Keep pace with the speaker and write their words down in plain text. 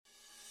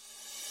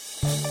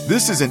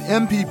This is an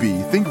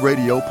MPB Think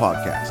Radio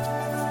podcast.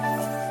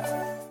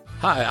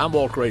 Hi, I'm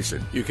Walt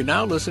Grayson. You can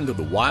now listen to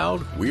the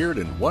wild, weird,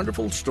 and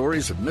wonderful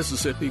stories of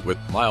Mississippi with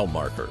Mile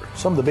Marker.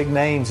 Some of the big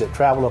names that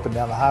travel up and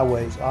down the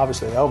highways,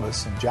 obviously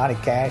Elvis and Johnny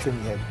Cash,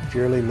 and you have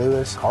Jerry Lee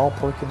Lewis, Carl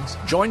Perkins.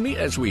 Join me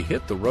as we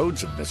hit the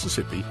roads of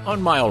Mississippi on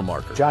Mile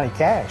Marker. Johnny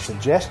Cash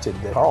suggested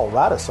that Carl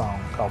write a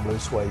song called Blue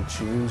Suede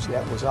Shoes.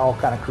 That was all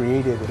kind of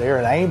created with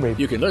Aaron Amory.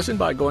 You can listen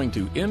by going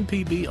to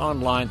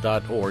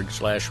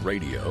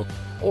mpbonline.org/radio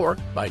or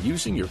by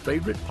using your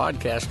favorite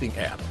podcasting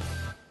app.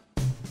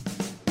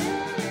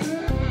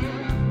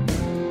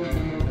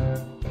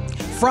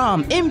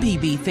 From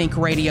MPB Think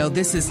Radio,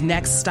 this is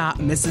Next Stop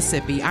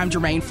Mississippi. I'm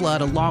Jermaine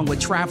Flood, along with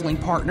traveling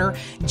partner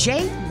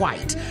Jay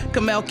White.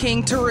 Kamel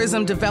King,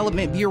 Tourism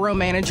Development Bureau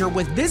Manager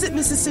with Visit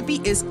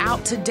Mississippi, is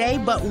out today,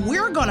 but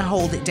we're going to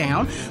hold it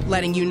down,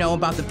 letting you know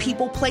about the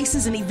people,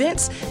 places, and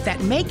events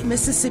that make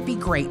Mississippi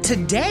great.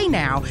 Today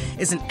now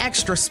is an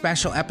extra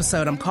special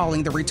episode I'm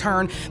calling The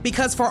Return,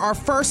 because for our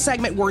first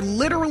segment, we're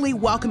literally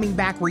welcoming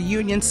back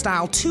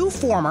reunion-style two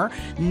former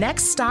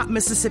Next Stop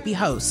Mississippi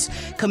hosts,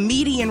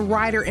 comedian,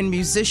 writer, and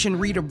musician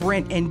Rita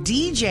Brent, and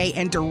DJ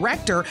and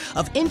director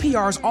of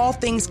NPR's All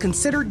Things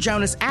Considered,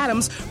 Jonas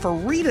Adams, for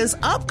Rita's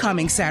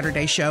upcoming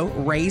Saturday show,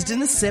 Raised in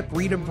the Sip,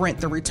 Rita Brent,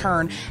 The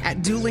Return,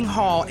 at Dueling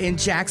Hall in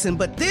Jackson.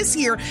 But this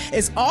year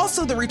is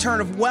also the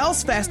return of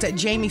Wells Fest at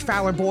Jamie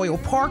Fowler Boyle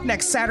Park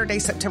next Saturday,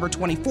 September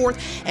 24th.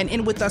 And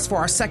in with us for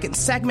our second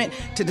segment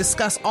to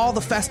discuss all the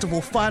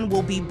festival fun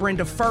will be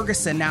Brenda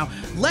Ferguson. Now,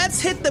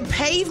 let's hit the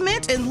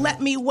pavement and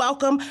let me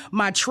welcome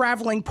my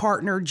traveling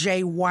partner,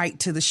 Jay White,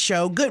 to the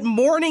show. Good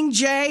morning,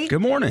 Jay.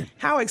 Good morning.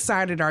 How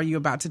excited are you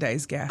about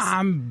today's guest?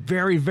 I'm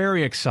very,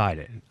 very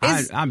excited.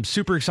 I'm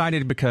super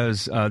excited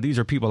because these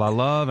are people I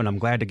love, and I'm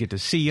glad to get to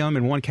see them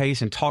in one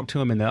case and talk to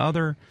them in the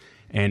other,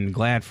 and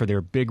glad for their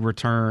big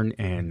return,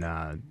 and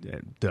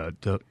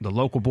the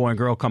local boy and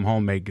girl come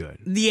home made good.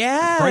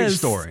 Yes. Great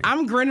story.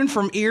 I'm grinning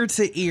from ear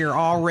to ear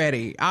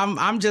already.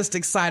 I'm just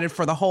excited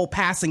for the whole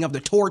passing of the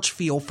torch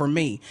feel for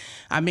me.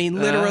 I mean,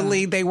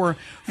 literally, they were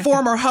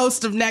former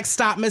hosts of Next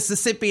Stop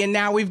Mississippi, and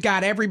now we've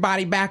got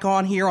everybody back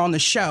on here on the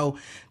show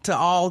to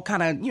all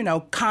kind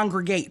of,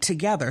 congregate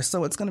together.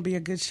 So it's going to be a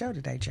good show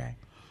today, Jay.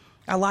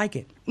 I like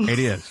it. It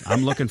is.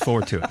 I'm looking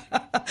forward to it.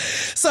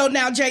 So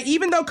now, Jay,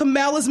 even though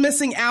Kamel is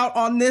missing out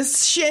on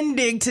this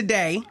shindig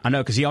today. I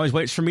know, because he always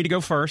waits for me to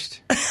go first.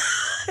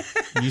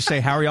 You say,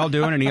 how are y'all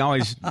doing? And he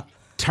always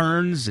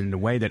turns in the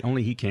way that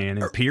only he can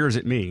and peers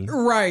at me.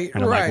 Right,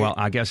 and I'm like, well,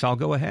 I guess I'll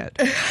go ahead.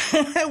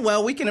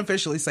 Well, we can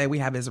officially say we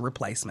have his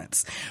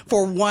replacements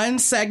for one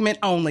segment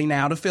only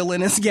now to fill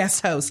in as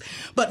guest host.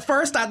 But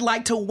first, I'd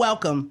like to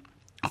welcome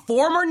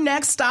former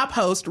Next Stop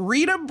host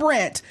Rita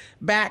Brent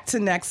back to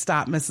Next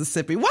Stop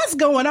Mississippi. What's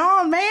going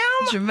on, ma'am?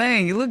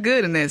 Jermaine, you look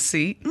good in that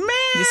seat. Man.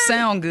 You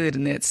sound good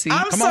in that seat.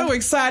 I'm so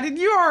excited.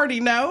 You already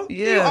know.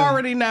 Yeah. You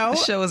already know. The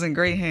show is in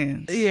great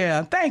hands.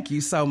 Yeah. Thank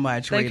you so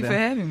much, Thank Rita. you for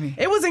having me.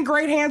 It was in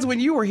great hands when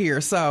you were here,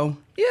 so.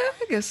 Yeah,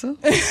 I guess so.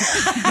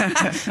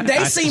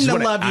 They seem to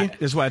love you.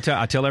 This is what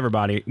I tell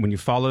everybody. When you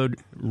followed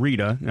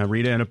Rita, now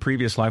Rita in a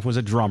previous life was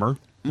a drummer,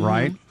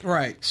 right?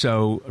 Right.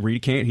 So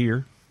Rita can't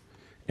hear.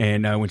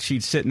 And when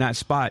she'd sit in that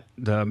spot,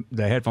 the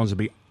headphones would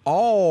be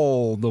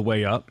all the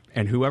way up,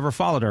 and whoever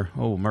followed her,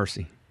 oh,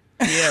 mercy.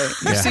 Yeah,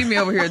 you see me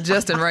over here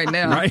adjusting right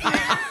now. Right?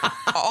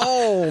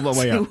 All the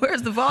way up.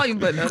 Where's the volume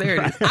button? Oh,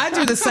 there it is. I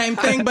do the same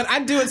thing, but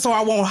I do it so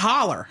I won't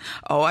holler.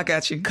 Oh, I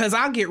got you. Because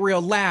I'll get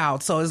real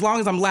loud. So as long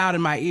as I'm loud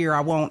in my ear,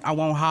 I won't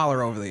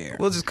holler over the air.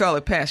 We'll just call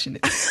it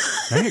passionate.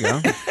 There you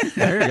go.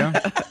 There you go.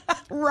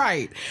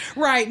 Right.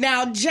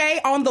 Now, Jay,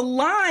 on the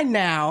line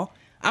now,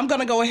 I'm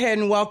going to go ahead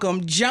and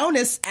welcome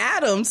Jonas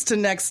Adams to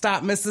Next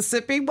Stop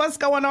Mississippi. What's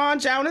going on,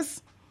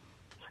 Jonas?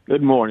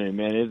 Good morning,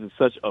 man. It is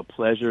such a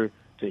pleasure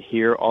to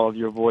hear all of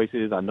your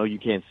voices. I know you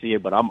can't see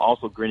it, but I'm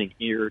also grinning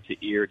ear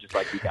to ear just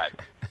like you guys.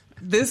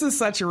 This is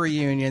such a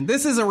reunion.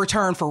 This is a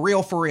return for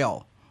real, for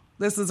real.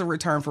 This is a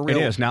return for real.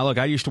 It is. Now, look,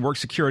 I used to work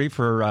security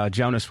for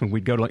Jonas when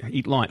we'd go to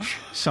eat lunch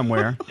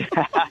somewhere.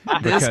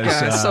 This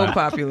guy is so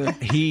popular.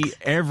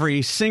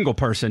 Every single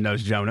person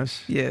knows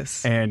Jonas.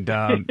 Yes. And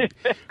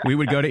we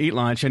would go to eat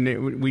lunch,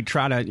 and we'd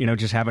try to,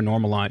 just have a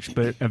normal lunch.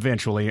 But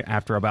eventually,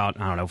 after about,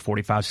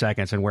 45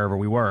 seconds and wherever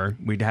we were,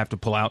 we'd have to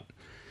pull out,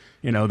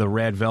 the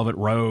red velvet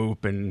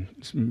rope and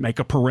make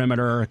a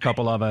perimeter, a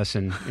couple of us,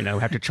 and,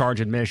 have to charge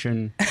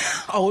admission.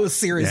 Oh, it was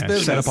serious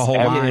business. Set up a whole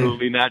line.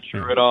 Absolutely not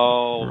true at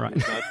all. Right.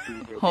 Not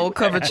true. Whole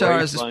cover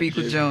charge to speak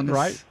with Jonas.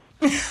 Right.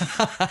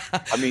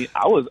 I mean,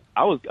 I was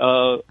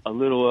a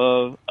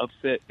little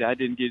upset that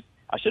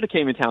I should have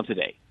came in town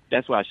today.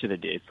 That's what I should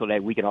have did, so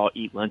that we could all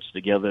eat lunch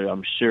together.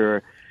 I'm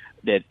sure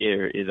that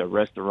there is a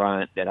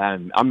restaurant that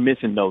I'm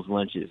missing those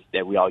lunches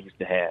that we all used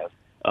to have.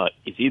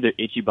 It's either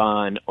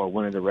Ichiban or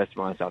one of the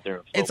restaurants out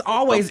there. It's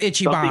always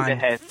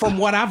Ichiban, from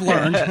what I've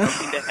learned.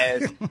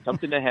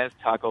 something that has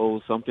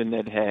tacos, something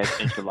that has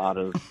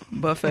enchiladas,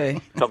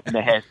 buffet, something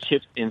that has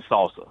chips and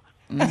salsa.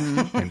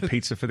 and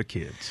pizza for the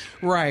kids.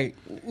 Right.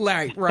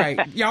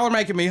 Y'all are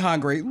making me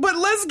hungry. But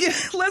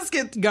let's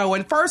get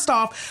going. First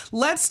off,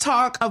 let's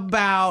talk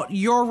about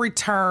your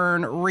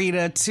return,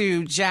 Rita,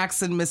 to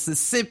Jackson,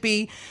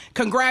 Mississippi.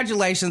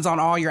 Congratulations on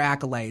all your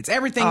accolades,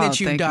 everything that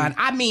you've done.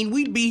 I mean,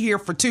 we'd be here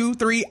for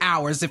 2-3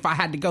 hours if I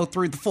had to go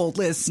through the full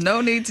list.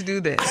 No need to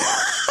do that.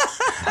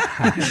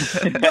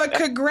 But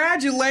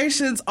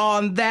congratulations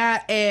on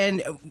that.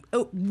 And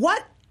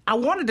what I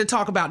wanted to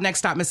talk about Next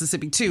Stop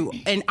Mississippi too,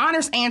 and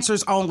honest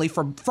answers only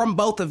from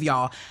both of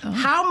y'all.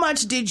 How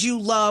much did you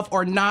love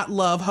or not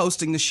love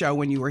hosting the show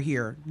when you were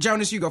here?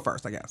 Jonas, you go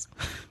first, I guess.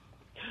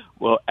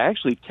 Well,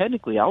 actually,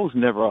 technically, I was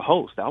never a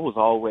host. I was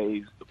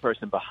always the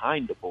person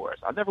behind the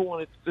boards. I never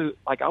wanted to,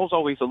 I was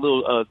always a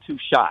little too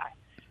shy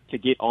to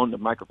get on the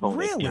microphone.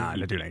 Really?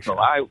 So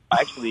I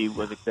actually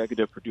was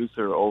executive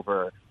producer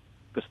over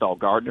Gestalt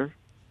Gardner,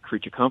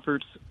 Creature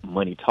Comforts,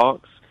 Money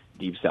Talks,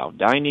 Deep South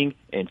Dining,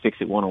 and Fix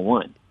It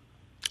 101.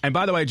 And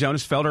by the way,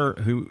 Jonas Felder,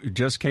 who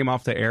just came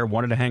off the air,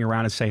 wanted to hang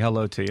around and say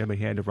hello to you, but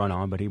he had to run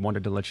on. But he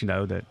wanted to let you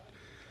know that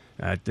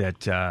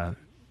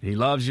he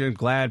loves you,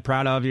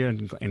 proud of you,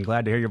 and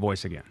glad to hear your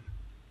voice again.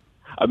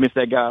 I miss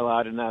that guy a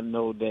lot, and I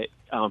know that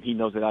he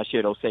knows that I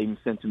share those same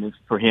sentiments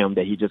for him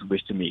that he just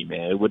wished to me,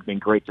 man. It would have been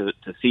great to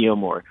see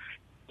him or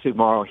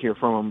tomorrow hear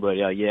from him, but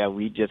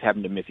we just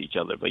happen to miss each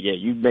other. But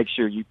you make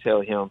sure you tell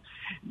him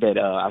that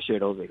I share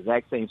those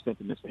exact same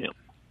sentiments for him.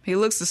 He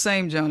looks the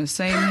same, Jonas.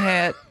 Same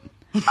hat.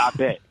 I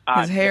bet.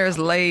 His hair is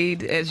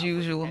laid as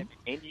usual.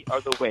 Any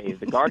other way? Is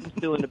the garden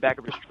still in the back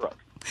of his truck?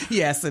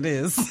 Yes, it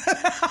is.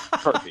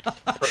 Perfect.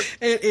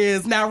 It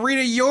is. Now,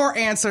 Rita, your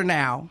answer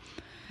now.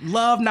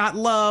 Love, not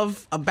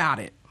love, about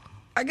it.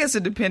 I guess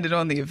it depended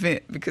on the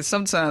event, because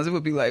sometimes it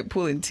would be like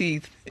pulling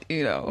teeth,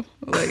 you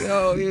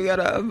got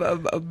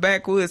a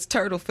backwoods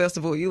turtle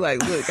festival. You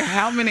like, look,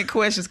 how many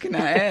questions can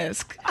I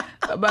ask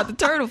about the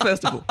turtle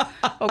festival?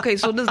 Okay,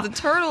 so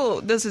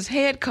does his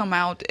head come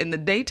out in the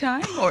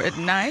daytime or at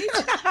night?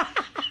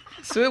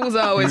 So it was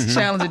always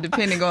challenging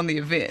depending on the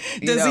event.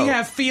 Does he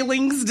have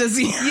feelings? Does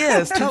he?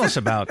 Yes. Tell us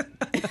about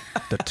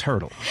the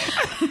turtle.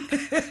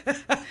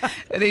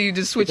 And then you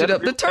just switch it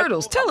up. The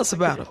turtles. Tell us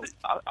about them.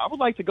 I would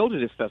like to go to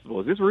this festival.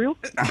 Is this real?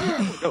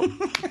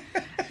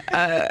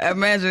 I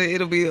imagine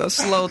it'll be a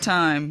slow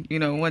time,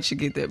 once you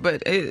get there.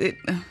 But okay.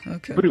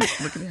 Look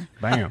at there.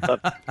 Bam.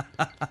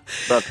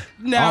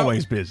 Now,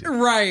 always busy.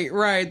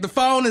 Right. The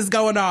phone is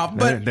going off.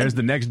 But there's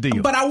the next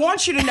deal. But I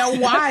want you to know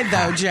why,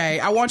 though, Jay.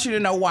 I want you to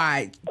know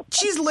why.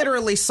 She's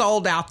literally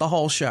sold out the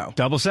whole show.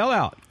 Double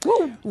sellout.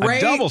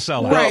 Double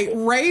sellout. Right.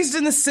 Raised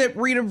in the SIP,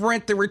 Rita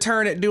Brent, the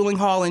return at Dueling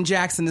Hall in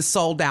Jackson is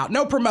sold out.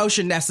 No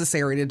promotion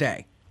necessary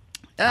today.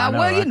 Well,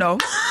 they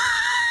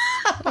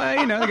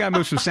got to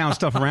move some sound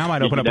stuff around.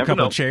 Might open up a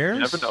couple of chairs.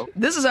 You never know.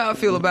 This is how I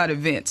feel about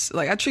events.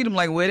 Like, I treat them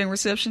like wedding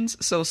receptions.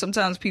 So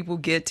sometimes people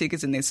get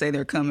tickets and they say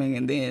they're coming,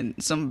 and then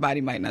somebody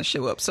might not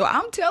show up. So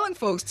I'm telling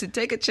folks to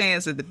take a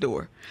chance at the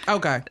door.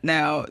 Okay.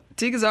 Now,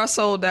 tickets are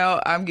sold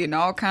out. I'm getting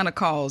all kind of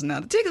calls. Now,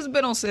 the tickets have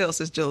been on sale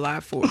since July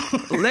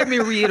 4th. Let me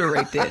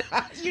reiterate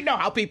that. You know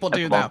how people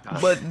do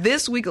that. But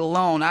this week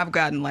alone, I've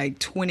gotten like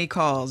 20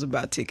 calls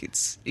about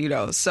tickets.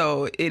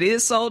 So it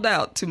is sold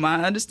out. To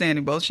my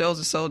understanding, both shows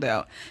are sold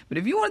out. But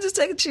if you want to just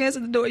take a chance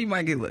at the door, you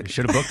might get lucky.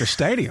 Should have booked a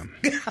stadium.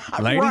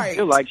 Lady. Right. I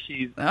feel like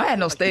I had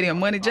no stadium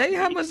money. Jay,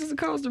 how much does it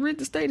cost to rent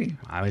the stadium?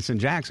 It's in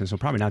Jackson, so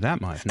probably not that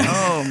much. No.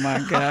 Oh,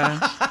 my gosh.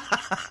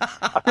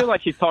 I feel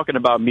like she's talking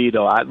about me,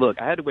 though. I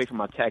had to wait for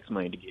my tax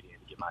money to get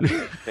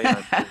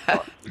in.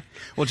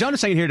 Well,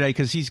 Jonas ain't here today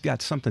because he's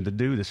got something to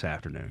do this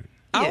afternoon.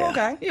 Oh,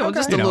 okay.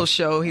 Just a little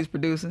show he's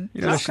producing.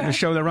 The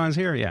show that runs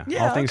here,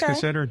 All things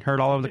considered,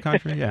 heard all over the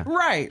country,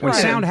 Right. When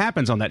sound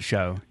happens on that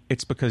show,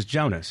 it's because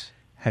Jonas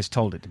has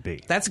told it to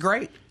be. That's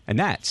great. And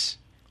that's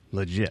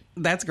legit.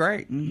 That's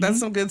great.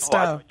 That's some good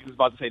stuff. I thought you was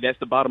about to say that's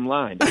the bottom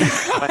line.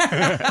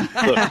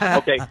 Look,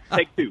 okay,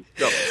 take two.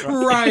 Go.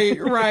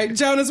 Right.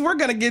 Jonas, we're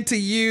going to get to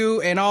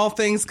you and all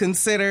things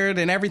considered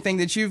and everything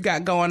that you've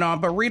got going on.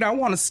 But Rita, I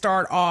want to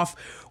start off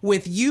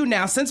with you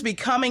now. Since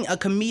becoming a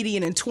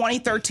comedian in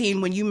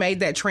 2013, when you made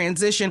that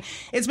transition,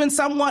 it's been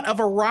somewhat of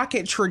a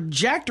rocket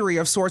trajectory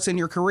of sorts in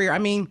your career. I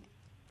mean,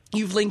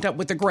 you've linked up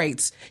with the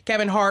greats,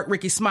 Kevin Hart,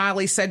 Ricky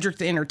Smiley, Cedric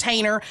the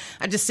Entertainer.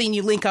 I just seen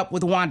you link up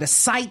with Wanda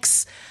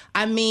Sykes.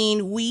 I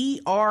mean,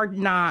 we are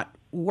not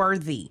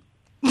worthy.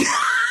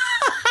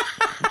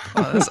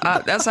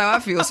 That's how I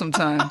feel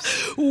sometimes.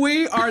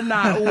 We are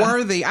not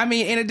worthy. I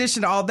mean, in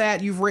addition to all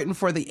that, you've written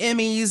for the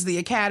Emmys, the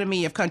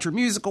Academy of Country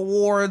Music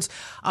Awards,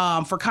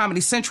 for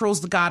Comedy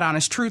Central's The God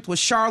Honest Truth with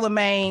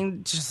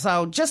Charlemagne.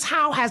 So just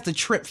how has the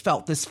trip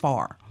felt this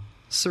far?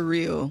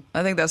 Surreal.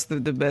 I think that's the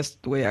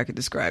best way I could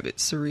describe it.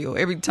 Surreal.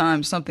 Every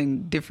time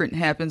something different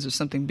happens or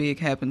something big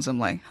happens, I'm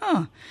like,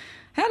 how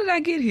did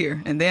I get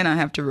here? And then I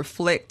have to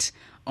reflect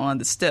on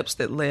the steps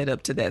that led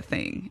up to that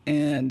thing.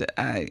 And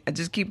I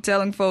just keep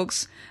telling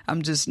folks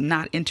I'm just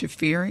not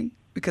interfering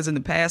because in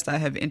the past I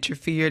have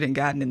interfered and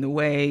gotten in the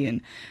way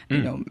and,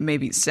 you know,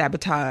 maybe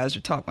sabotaged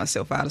or talked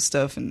myself out of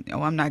stuff and,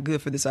 I'm not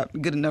good for this, I'm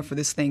good enough for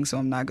this thing, so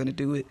I'm not going to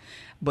do it.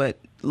 But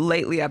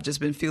lately I've just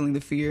been feeling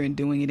the fear and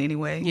doing it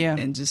anyway. Yeah.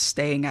 And just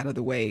staying out of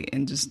the way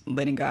and just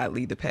letting God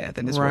lead the path,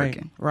 and it's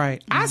working.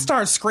 Right. I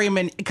start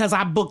screaming because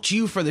I booked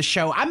you for the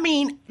show. I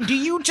mean, do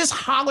you just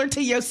holler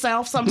to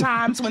yourself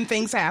sometimes when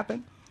things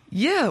happen?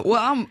 Yeah,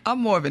 well, I'm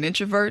more of an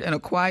introvert and a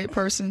quiet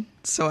person,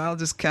 so I'll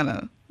just kind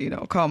of, you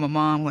know, call my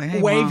mom, like,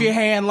 hey, wave Mom. your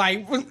hand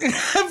like,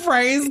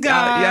 praise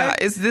God. Yeah,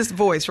 it's this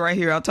voice right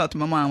here. I'll talk to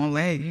my mom. I'm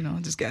like, hey, you know,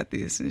 I just got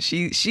this, and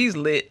she's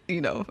lit,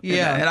 you know.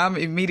 Yeah, and I'm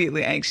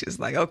immediately anxious,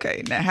 like,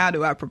 okay, now how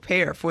do I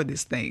prepare for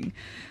this thing?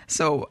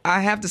 So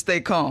I have to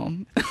stay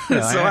calm,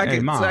 so I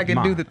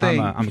can do the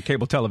thing. I'm a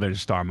cable television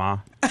star, Ma.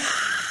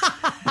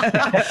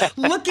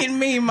 Look at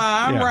me,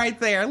 Ma. I'm right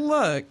there.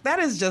 Look, that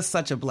is just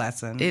such a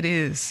blessing. It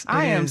is.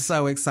 I am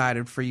so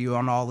excited for you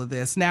on all of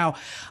this. Now,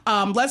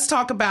 let's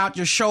talk about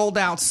your Sold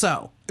Out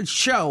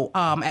show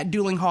at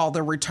Duling Hall,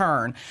 The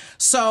Return.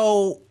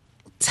 So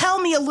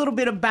tell me a little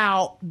bit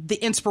about the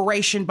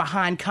inspiration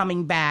behind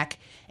coming back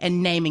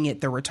and naming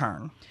it The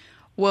Return.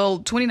 Well,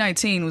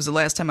 2019 was the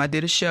last time I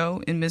did a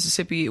show in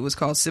Mississippi. It was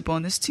called Sip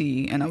on This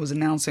Tea, and I was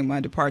announcing my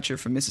departure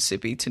from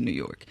Mississippi to New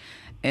York.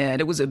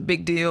 And it was a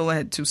big deal. I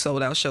had 2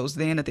 sold-out shows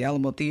then at the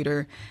Alamo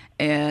Theater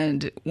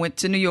and went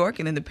to New York,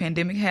 and then the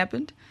pandemic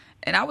happened.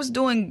 And I was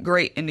doing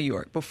great in New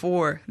York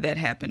before that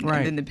happened. Right.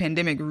 And then the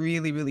pandemic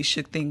really, really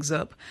shook things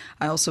up.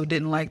 I also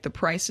didn't like the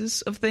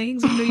prices of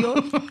things in New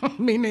York.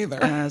 Me neither.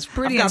 It's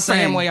pretty I've got insane.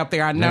 family up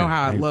there. I know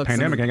how it looks.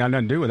 Pandemic ain't got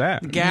nothing to do with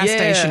that. Gas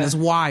station is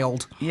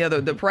wild. Yeah,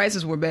 the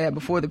prices were bad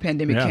before the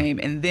pandemic came,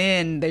 and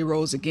then they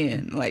rose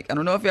again. Like, I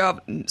don't know if y'all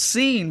have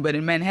seen, but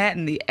in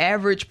Manhattan, the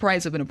average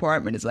price of an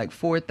apartment is like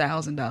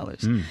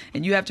 $4,000.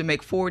 And you have to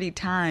make 40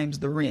 times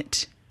the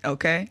rent,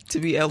 okay, to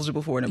be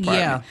eligible for an apartment.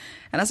 Yeah.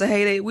 And I said,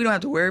 hey, we don't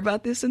have to worry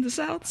about this in the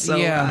South. So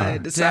I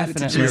decided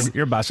to just...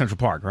 You're by Central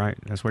Park, right?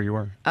 That's where you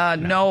were?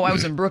 No, I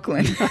was in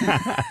Brooklyn.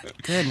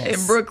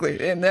 Goodness. In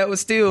Brooklyn. And that was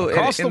still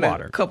across in the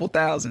water. A couple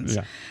thousands.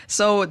 Yeah.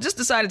 So just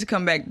decided to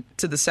come back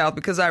to the South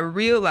because I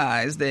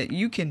realized that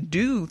you can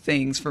do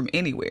things from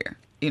anywhere.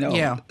 You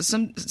know,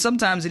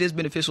 sometimes it is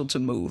beneficial to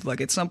move.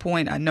 Like at some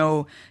point, I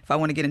know if I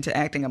want to get into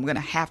acting, I'm going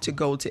to have to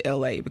go to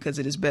LA because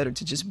it is better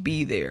to just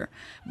be there.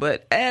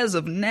 But as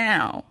of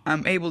now,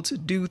 I'm able to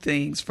do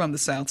things from the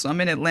South. So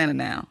I'm in Atlanta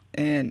now.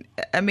 And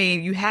I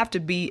mean, you have to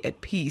be at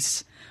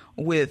peace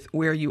with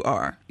where you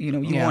are. You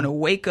know, you want to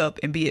wake up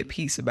and be at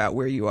peace about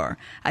where you are.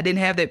 I didn't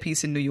have that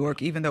peace in New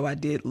York, even though I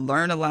did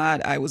learn a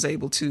lot. I was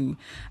able to,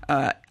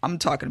 I'm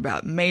talking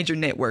about major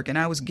network, and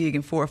I was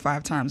gigging 4 or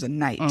 5 times a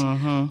night.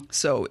 Mm-hmm.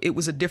 So it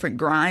was a different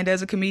grind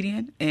as a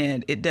comedian,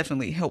 and it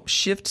definitely helped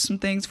shift some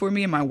things for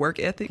me in my work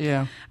ethic.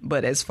 Yeah.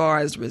 But as far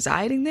as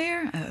residing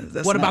there,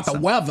 that's what about the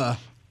weather?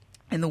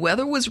 And the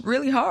weather was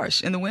really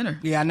harsh in the winter.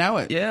 Yeah, I know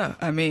it. Yeah.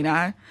 I mean,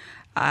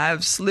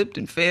 I've slipped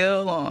and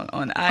fell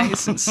on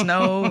ice and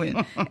snow,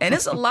 and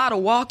it's a lot of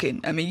walking.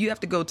 I mean, you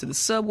have to go to the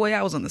subway.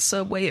 I was on the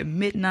subway at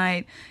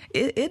midnight.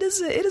 It is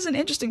an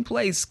interesting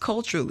place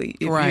culturally.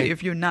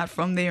 If you're not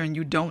from there and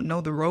you don't know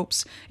the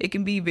ropes, it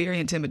can be very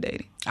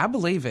intimidating. I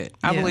believe it.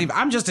 I believe it.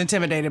 I'm just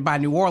intimidated by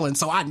New Orleans,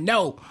 so I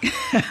know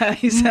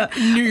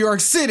New York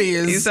City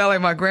is. You sound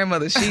like my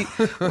grandmother.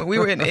 When we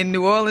were in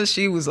New Orleans,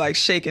 she was like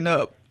shaking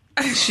up.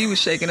 She was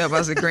shaking up.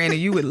 I said, Granny,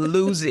 you would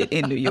lose it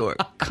in New York.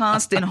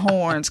 Constant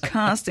horns,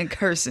 constant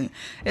cursing.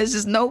 It's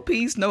just no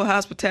peace, no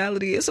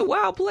hospitality. It's a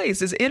wild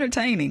place. It's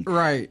entertaining.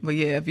 Right. But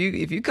yeah, if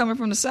you coming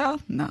from the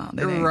South,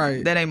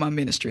 that ain't my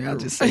ministry. I'll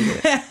just say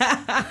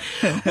that.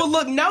 Well,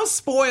 look, no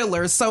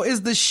spoilers. So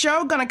is the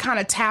show going to kind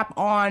of tap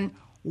on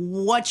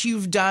what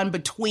you've done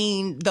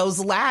between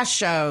those last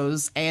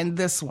shows and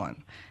this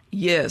one?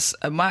 Yes.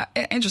 My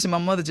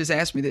mother just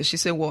asked me this. She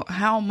said, well,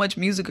 how much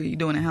music are you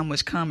doing and how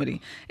much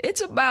comedy?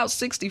 It's about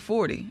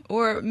 60-40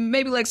 or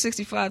maybe like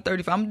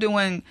 65-35. I'm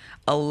doing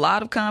a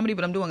lot of comedy,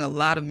 but I'm doing a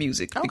lot of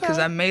music because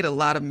I made a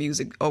lot of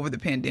music over the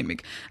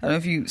pandemic. I don't know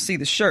if you see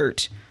the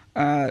shirt.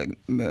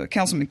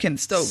 Councilman Kenneth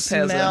Stokes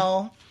has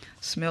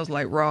Smells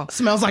like raw.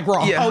 Smells like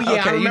raw. Yeah. Oh,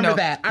 yeah, I remember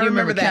that. I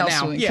remember that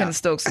now. Yeah. Kenneth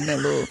Stokes and that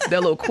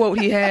little quote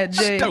he had,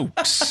 Jay.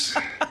 Stokes.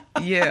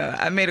 Yeah,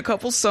 I made a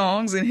couple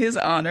songs in his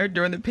honor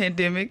during the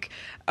pandemic.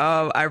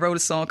 I wrote a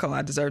song called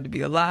I Deserve to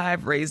Be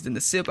Alive, Raised in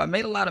the Sip. I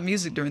made a lot of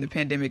music during the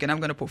pandemic, and I'm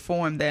going to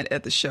perform that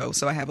at the show.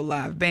 So I have a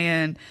live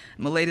band.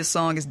 My latest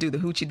song is Do the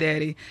Hoochie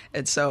Daddy.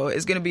 And so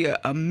it's going to be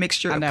a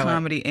mixture of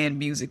comedy and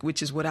music,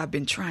 which is what I've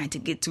been trying to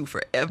get to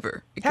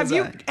forever. Have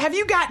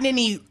you gotten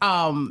any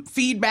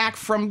feedback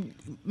from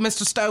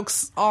Mr.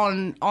 Stokes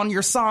on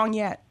your song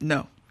yet?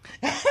 No.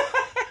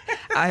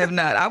 I have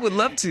not. I would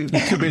love to.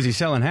 You're too busy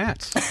selling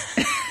hats.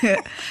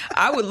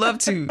 I would love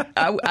to.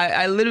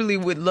 I literally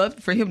would love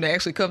for him to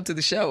actually come to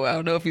the show. I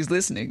don't know if he's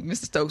listening,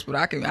 Mr. Stokes, but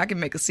I can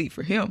make a seat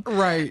for him.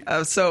 Right.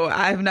 So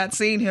I have not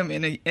seen him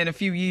in a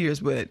few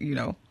years, but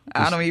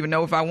I don't even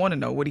know if I want to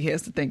know what he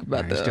has to think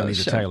about the show. He still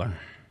needs a tailor.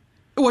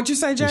 What'd you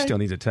say, Jay? He still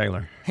needs a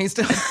tailor. He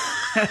still.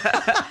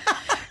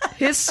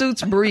 His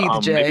suits breathe,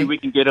 Jay. Maybe we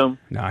can get him.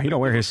 No, he don't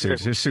wear his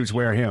suits. His suits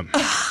wear him.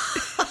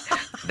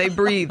 They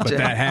breathe, But Jay.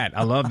 that hat,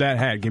 I love that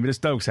hat. Give me the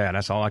Stokes hat.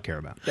 That's all I care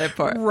about. That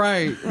part.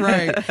 Right.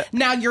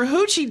 Now, your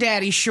Hoochie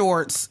Daddy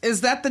shorts,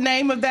 is that the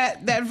name of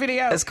that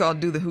video? It's called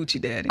Do the Hoochie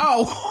Daddy.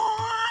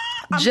 Oh.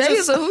 Jay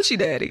is a Hoochie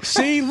Daddy.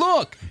 See,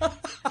 look,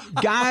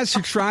 guys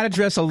who try to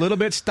dress a little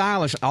bit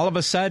stylish, all of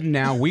a sudden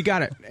now we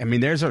got it. I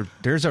mean, there's a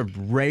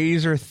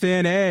razor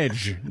thin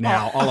edge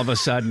now. All of a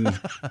sudden,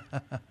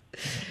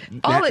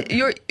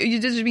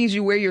 It just means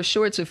you wear your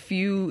shorts a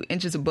few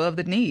inches above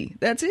the knee.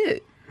 That's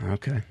it.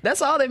 okay.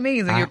 That's all that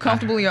means, and you're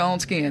comfortable in your own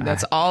skin.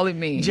 That's all it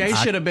means. Jay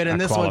should have been in I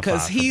this one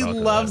because qualify for he both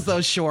of loves those.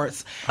 those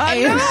shorts. I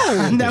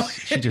know. No,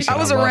 She just I said,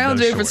 was love around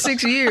those Jay for shorts.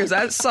 6 years.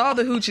 I saw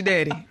the Hoochie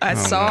Daddy. I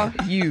saw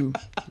you.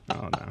 Oh no.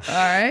 All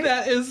right.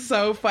 that is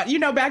so fun. You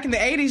know, back in the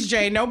 80s,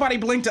 Jay, nobody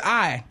blinked an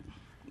eye.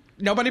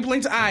 Nobody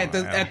blinked an eye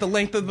at the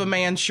length of a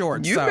man's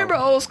shorts. You so. remember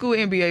old school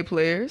NBA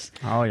players?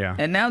 Oh yeah.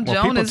 And now well,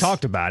 people Jonas-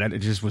 talked about it. It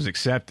just was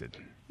accepted.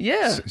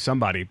 Yeah.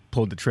 Somebody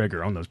pulled the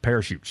trigger on those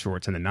parachute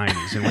shorts in the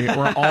 90s, and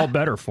we're all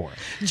better for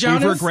it.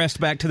 Jonas- We've regressed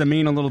back to the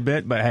mean a little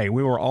bit, but hey,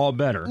 we were all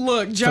better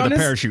Look, for Jonas, the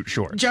parachute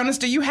shorts. Jonas,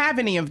 do you have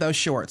any of those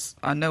shorts?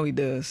 I know he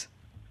does.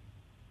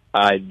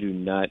 I do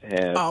not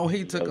have. Oh,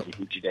 he took the them.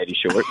 Hoochie Daddy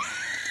shorts.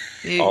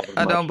 All of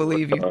I my don't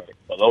believe shorts you.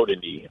 are below the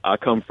knee. I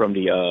come from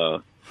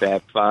the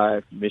Fab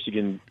Five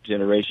Michigan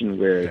generation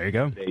where There you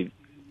go. they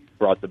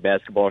brought the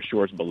basketball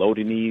shorts below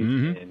the knees,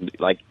 Mm-hmm. and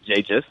like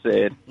Jay just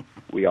said,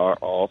 we are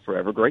all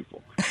forever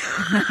grateful.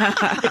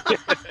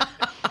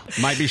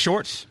 Might be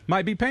shorts,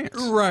 might be pants.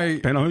 Right.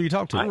 Depending on who you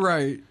talk to.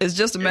 Right. It's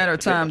just a matter of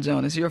time,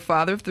 Jonas. You're a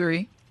father of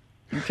 3.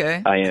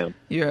 Okay? I am.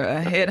 You're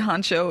a head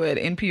honcho at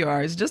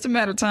NPR. It's just a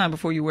matter of time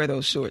before you wear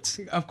those shorts.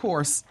 Of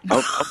course.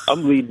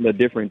 I'm leading a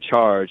different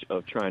charge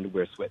of trying to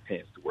wear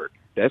sweatpants to work.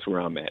 That's where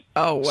I'm at.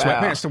 Oh, wow.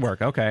 Sweatpants to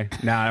work. Okay.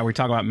 Now, are we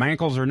talking about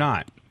mankles or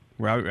not?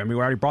 We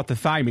already brought the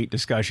thigh meat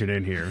discussion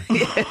in here.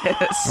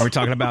 Yes. Are we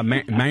talking about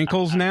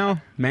mankles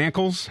now?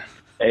 Mankles?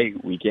 Hey,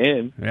 we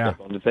can. Yeah. That's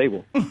on the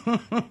table.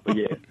 But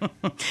yeah,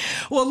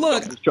 Well,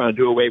 look. just trying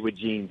to do away with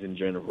jeans in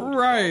general.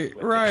 Right.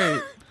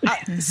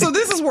 So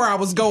this is where I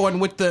was going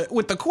with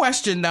the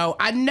question, though.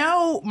 I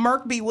know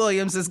Merk B.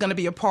 Williams is going to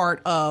be a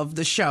part of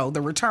the show,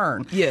 The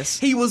Return. Yes.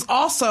 He was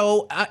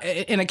also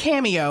in a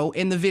cameo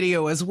in the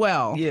video as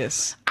well.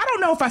 Yes. I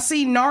don't know if I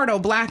see Nardo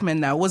Blackman,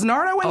 though. Was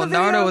Nardo in the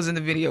video? Nardo was in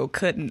the video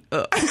cutting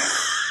up.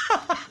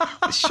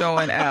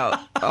 Showing out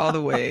all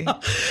the way.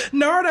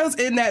 Nardo's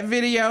in that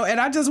video, and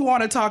I just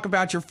want to talk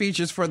about your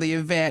features for the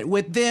event.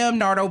 With them,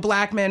 Nardo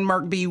Blackman,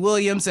 Merk B.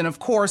 Williams, and of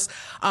course,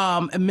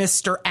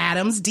 Mr.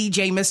 Adams,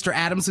 DJ Mr.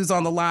 Adams, who's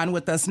on the line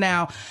with us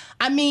now.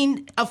 I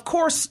mean, of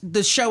course,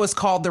 the show is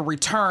called The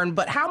Return,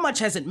 but how much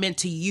has it meant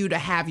to you to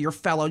have your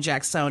fellow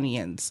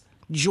Jacksonians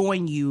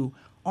join you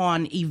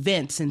on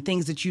events and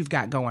things that you've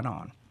got going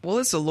on? Well,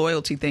 it's a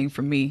loyalty thing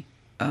for me.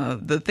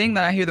 The thing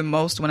that I hear the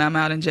most when I'm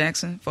out in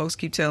Jackson, folks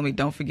keep telling me,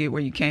 don't forget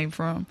where you came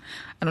from.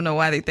 I don't know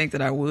why they think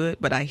that I would,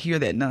 but I hear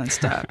that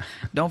nonstop.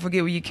 Don't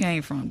forget where you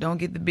came from. Don't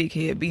get the big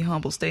head. Be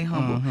humble. Stay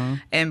humble.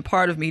 And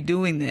part of me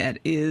doing that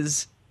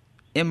is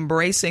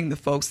embracing the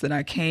folks that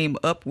I came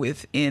up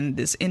with in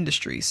this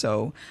industry.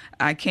 So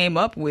I came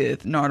up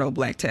with Nardo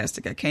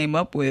Blacktastic. I came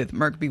up with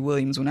Merk B.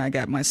 Williams when I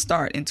got my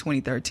start in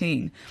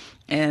 2013.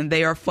 And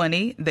they are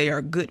funny. They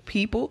are good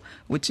people,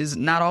 which is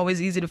not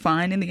always easy to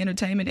find in the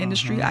entertainment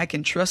industry. I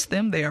can trust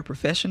them. They are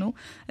professional.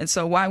 And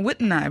so why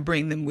wouldn't I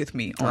bring them with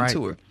me on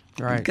tour?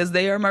 Right. Because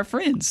they are my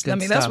friends. Good I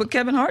mean, that's stuff. what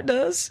Kevin Hart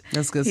does.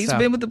 That's good He's stuff.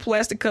 been with the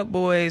Plastic Cup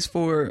Boys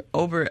for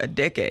over a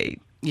decade.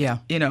 Yeah.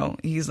 You know,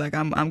 he's like,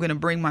 I'm going to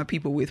bring my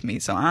people with me.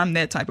 So I'm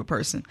that type of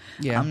person.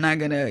 Yeah. I'm not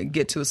going to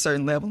get to a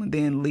certain level and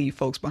then leave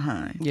folks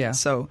behind. Yeah.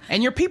 So,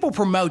 and your people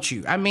promote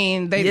you. I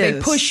mean, they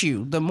Yes. push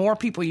you. The more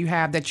people you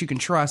have that you can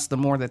trust, the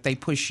more that they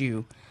push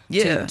you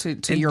yeah. to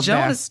And your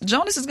Jonas, best.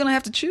 Jonas is going to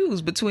have to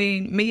choose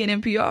between me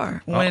and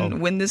NPR.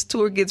 When this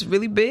tour gets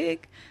really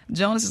big,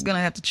 Jonas is going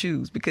to have to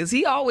choose because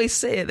he always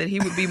said that he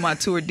would be my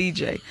tour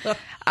DJ.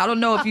 I don't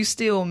know if you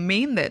still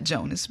mean that,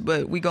 Jonas,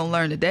 but we're going to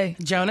learn today.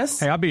 Jonas?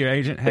 Hey, I'll be your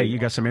agent. Hey, you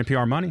got some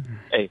NPR money?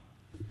 Hey,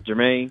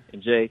 Jermaine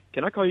and Jay.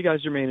 Can I call you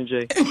guys Jermaine and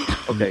Jay?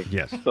 Okay.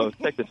 Yes. So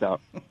check this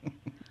out.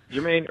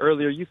 Jermaine,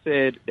 earlier you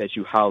said that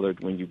you hollered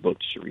when you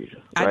booked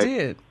Sharita. I Right?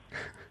 did.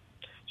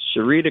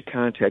 Sharita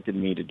contacted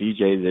me to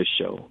DJ this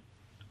show.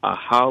 I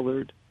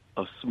hollered.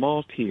 A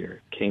small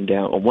tear came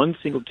down, or one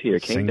single tear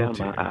came Single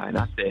down my tear. eye, and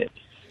I said,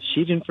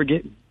 she didn't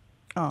forget me.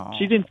 Oh.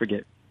 She didn't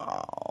forget me.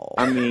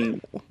 I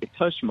mean, it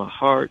touched my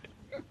heart.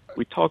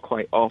 We talk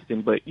quite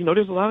often, but, you know,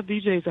 there's a lot of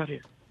DJs out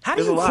here. How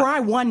do There's a you lot. cry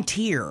one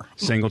tear?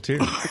 Single tear.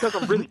 Because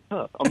I'm really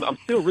tough. I'm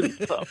still really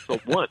tough. So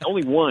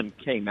only one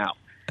came out.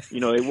 You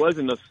know, it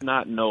wasn't a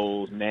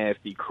snot-nosed,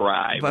 nasty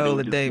cry. but it Viola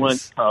was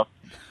just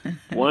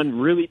Davis. one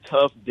really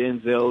tough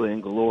Denzel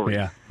and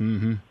Gloria. Yeah.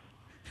 Mm-hmm.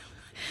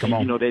 Come And,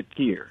 on. you know, that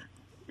tear,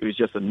 it was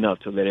just enough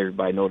to let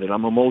everybody know that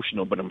I'm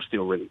emotional, but I'm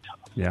still really tough.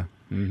 Yeah.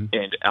 Mm-hmm.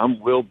 And I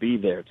will be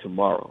there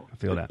tomorrow. I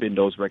feel to that. spin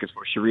those records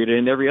for Sharita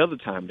and every other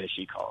time that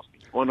she calls me.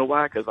 You want to know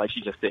why? Because, like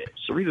she just said,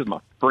 Sharita's my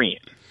friend.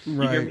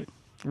 You hear me?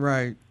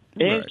 Right.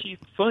 And she's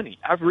funny.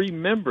 I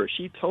remember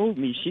she told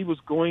me she was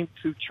going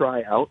to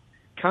try out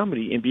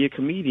comedy and be a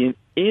comedian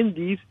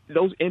in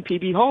those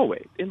MPB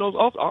hallways. In those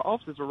our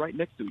offices are right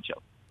next to each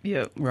other.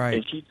 Yeah, right.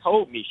 And she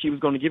told me she was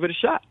going to give it a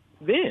shot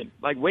then,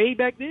 like way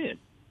back then.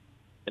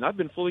 And I've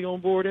been fully on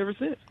board ever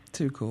since.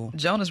 Too cool.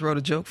 Jonas wrote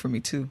a joke for me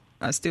too.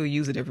 I still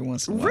use it every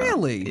once in a while.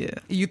 Really? Yeah.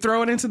 You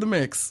throw it into the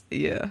mix.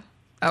 Yeah.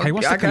 Hey,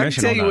 what's the I can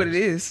commission tell on you what those?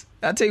 it is.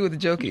 I'll tell you what the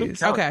joke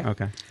is. Okay.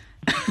 Okay.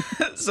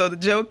 So the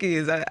joke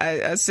is,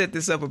 I set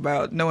this up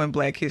about knowing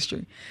Black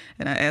history,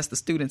 and I asked the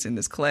students in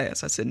this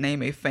class. I said,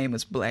 "Name a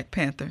famous Black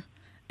Panther,"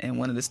 and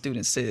one of the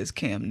students says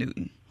Cam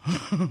Newton.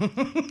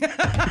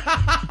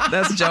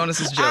 That's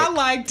Jonas's joke. I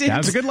liked it. That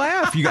was a good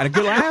laugh. You got a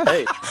good laugh.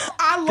 Hey,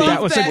 I love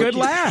That was a that. good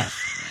laugh.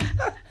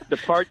 the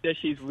part that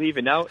she's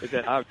leaving out is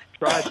that I've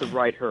tried to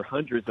write her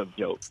hundreds of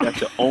jokes. That's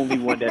the only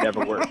one that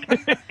ever worked.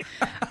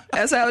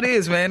 That's how it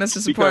is, man. That's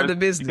just a part of the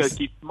business. Because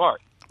she's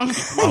smart.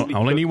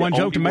 Only need one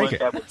joke to make it.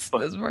 That's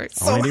right.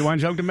 Only need one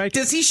joke to make it.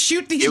 Does he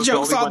shoot It these was the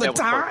jokes only all one the that was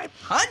time?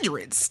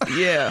 Hundreds.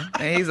 Yeah,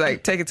 and he's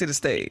like, take it to the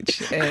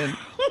stage. And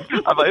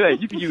I'm like, hey,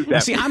 you can use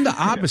that. See, I'm the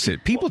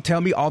opposite. People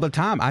tell me all the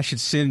time I should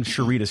send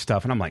Sharita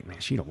stuff, and I'm like, man,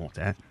 she don't want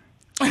that.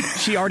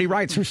 She already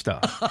writes her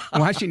stuff.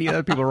 Why should she need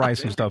other people to write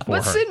some stuff for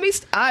but her? send me.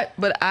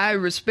 But I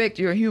respect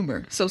your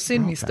humor, so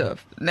send me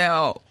stuff.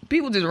 Now,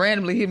 people just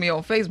randomly hit me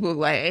on Facebook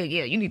like, "Hey,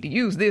 yeah, you need to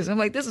use this." I'm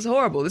like, "This is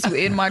horrible. This will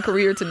end my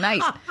career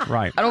tonight."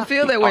 Right. I don't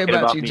feel that way Talking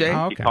about you, me. Jay.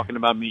 Oh, Keep okay. talking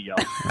about me, y'all.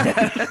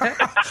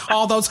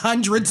 All those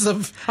hundreds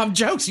of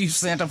jokes you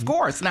sent, of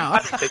course. Now,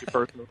 Take it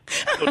personal.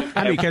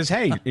 I mean, because,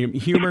 hey,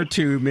 humor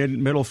to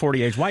middle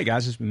 40-age white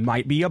guys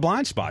might be a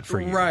blind spot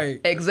for you.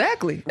 right.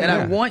 Exactly. And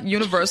I want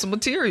universal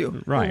material.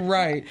 Right.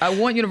 Right. I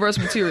want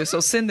universal material. So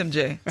send them,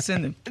 Jay.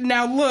 Send them.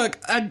 Now, look,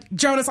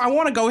 Jonas, I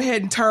want to go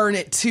ahead and turn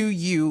it to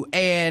you.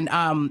 And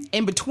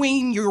in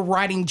between your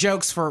writing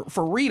jokes for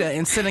Rita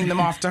and sending them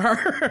off to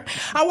her,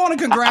 I want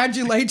to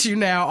congratulate you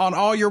now on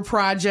all your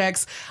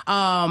projects.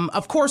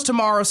 Of course,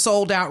 tomorrow,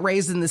 Sold Out,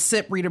 Raising the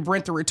Sip, Rita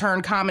Brent, the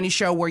Return Comedy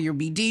Show, where you'll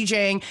be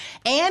DJing,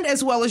 and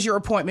as well as your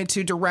appointment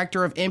to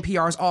director of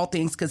NPR's All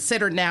Things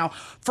Considered. Now,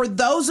 for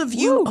those of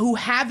you who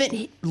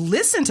haven't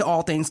listened to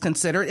All Things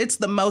Considered, it's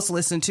the most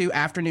listened to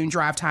afternoon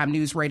drive time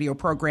news radio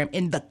program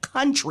in the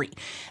country.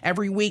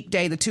 Every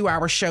weekday, the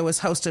 2-hour show is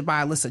hosted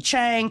by Alyssa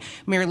Chang,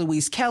 Mary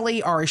Louise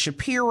Kelly, Ari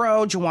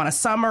Shapiro, Joanna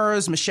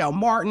Summers, Michelle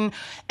Martin,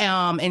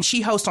 and she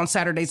hosts on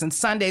Saturdays and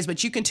Sundays.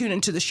 But you can tune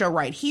into the show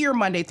right here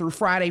Monday through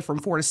Friday from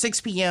 4 to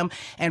 6 p.m.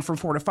 and from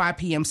 4 to 5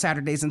 p.m.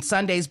 Saturdays and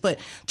Sundays. But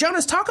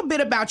Jonas, talk a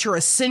bit about your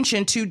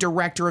ascension to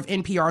director of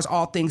NPR's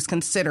All Things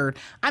Considered.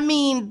 I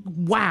mean,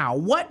 wow,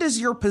 what does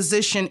your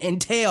position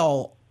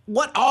entail?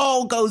 What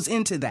all goes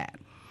into that?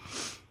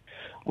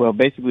 Well,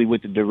 basically,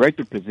 with the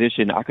director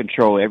position, I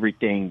control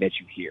everything that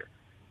you hear.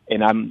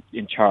 And I'm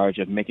in charge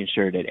of making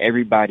sure that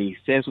everybody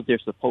says what they're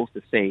supposed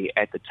to say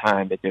at the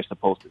time that they're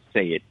supposed to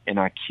say it. And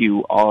I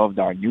cue all of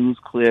our news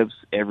clips,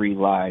 every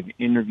live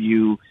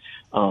interview.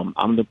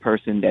 I'm the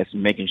person that's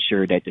making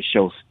sure that the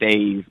show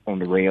stays on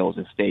the rails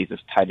and stays as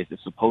tight as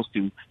it's supposed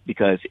to,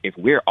 because if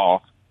we're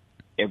off,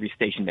 every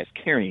station that's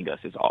carrying us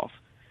is off.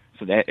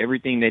 So that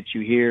everything that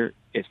you hear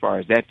as far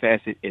as that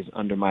facet is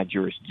under my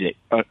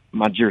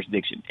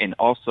jurisdiction. And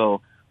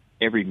also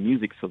every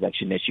music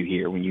selection that you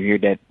hear, when you hear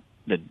that,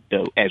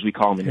 the as we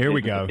call them, Here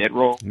we go. dead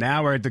roll.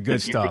 Now we're at the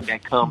good stuff.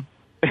 That comes,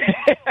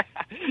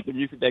 the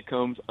music that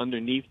comes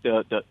underneath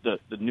the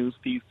news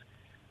piece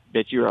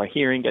that you are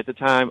hearing at the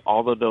time,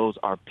 all of those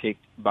are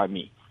picked by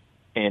me.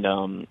 And,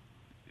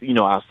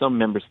 some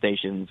member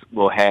stations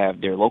will have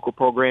their local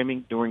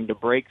programming during the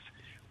breaks.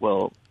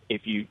 Well,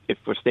 if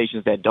for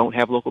stations that don't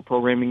have local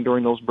programming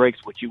during those breaks,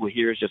 what you will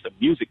hear is just a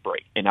music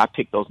break. And I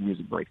pick those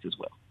music breaks as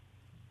well.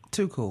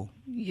 Too cool.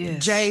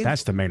 Yes. Jay,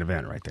 That's the main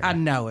event right there. I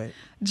know it.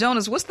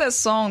 Jonas, what's that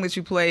song that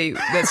you played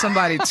that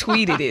somebody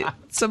tweeted it?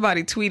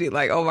 Somebody tweeted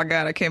like, "Oh my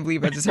God, I can't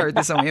believe I just heard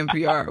this on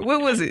NPR." What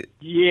was it?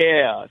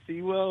 Yeah.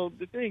 See, well,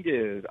 the thing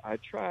is, I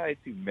try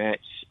to match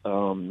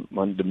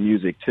the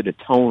music to the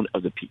tone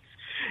of the piece.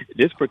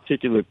 This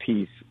particular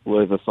piece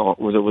was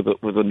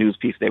a news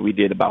piece that we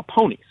did about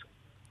ponies.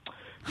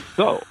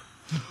 So,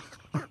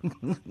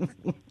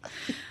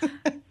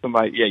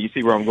 somebody, you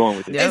see where I'm going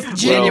with this. Yep.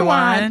 It's genuine.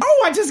 Genuine.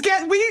 Oh, I just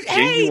get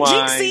hey, Genuine.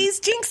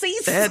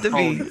 jinxies. It had to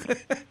be.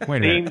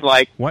 Wait a Seems minute.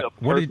 like What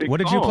the did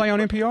perfect you song. play on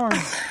NPR?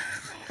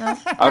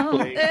 I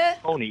played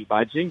Pony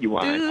by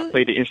Genuine. I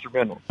played the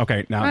instrumental.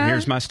 Okay, now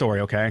here's my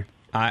story, okay?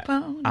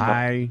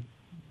 I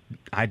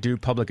do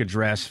public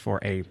address for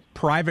a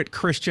private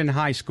Christian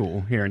high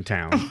school here in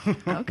town.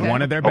 Okay.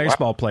 One of their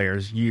baseball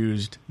players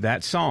used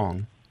that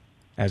song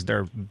as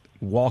their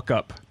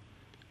walk-up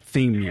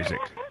theme music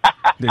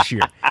this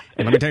year.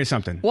 And let me tell you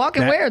something.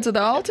 Walking where? To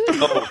the altar?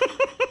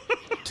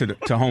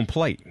 To home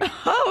plate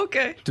Oh,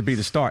 okay. to be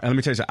the star. And let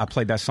me tell you something. I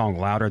played that song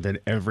louder than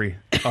every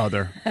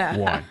other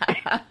one.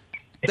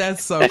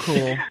 That's so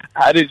cool.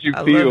 How did you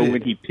I feel love it.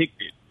 when he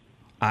picked it?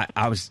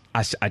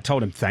 I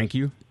told him thank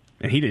you.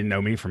 And he didn't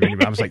know me from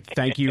anybody. I was like,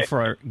 thank you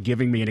for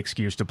giving me an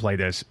excuse to play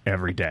this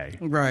every day.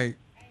 Right.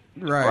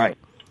 Right.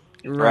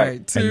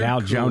 Right. And now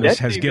Jonas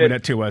has given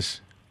it to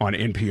us on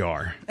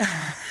NPR.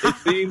 It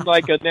seemed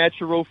like a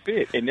natural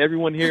fit, and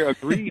everyone here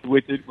agreed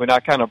with it when I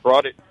kind of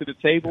brought it to the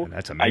table.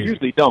 That's amazing. I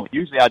usually don't.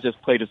 Usually I just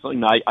play the song. You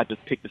know, I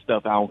just pick the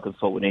stuff. I don't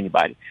consult with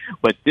anybody.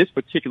 But this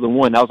particular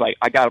one, I was like,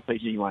 I got to play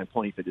Genuine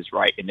Pony for this,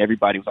 right? And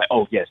everybody was like,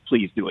 oh, yes,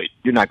 please do it.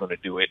 You're not going to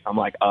do it. I'm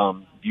like,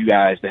 you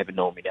guys haven't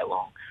known me that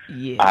long.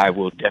 Yeah. I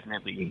will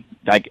definitely,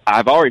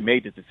 I've already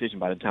made this decision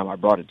by the time I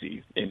brought it to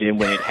you. And then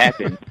when it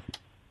happened,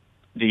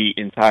 the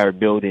entire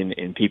building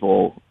and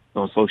people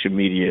on social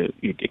media,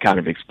 it kind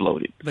of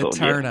exploded. The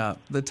turn up.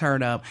 It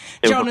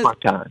Jonas, was a fun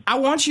time. I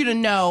want you to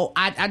know,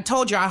 I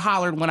told you I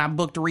hollered when I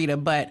booked Rita,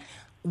 but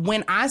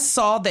when I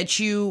saw that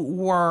you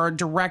were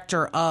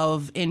director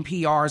of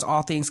NPR's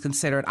All Things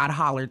Considered, I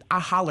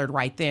hollered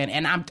right then.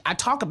 And I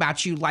talk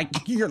about you like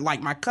you're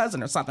like my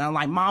cousin or something. I'm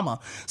like,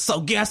 mama.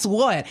 So guess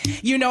what?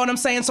 You know what I'm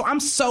saying? So I'm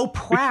so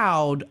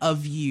proud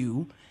of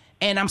you.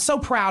 And I'm so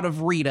proud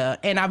of Rita.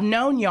 And I've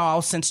known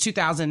y'all since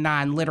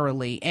 2009,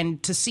 literally.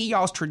 And to see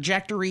y'all's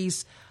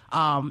trajectories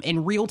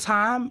in real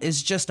time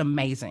is just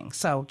amazing.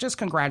 So just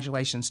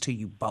congratulations to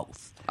you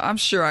both. I'm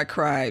sure I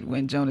cried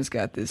when Jonas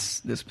got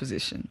this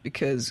position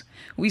because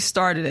we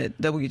started at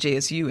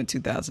WJSU in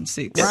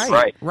 2006.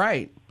 That's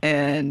Right.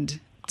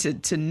 And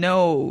to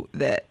know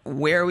that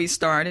where we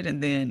started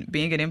and then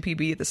being at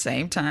MPB at the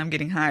same time,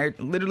 getting hired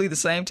literally the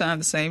same time,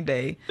 the same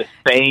day. The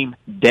same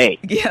day.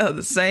 Yeah,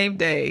 the same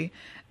day.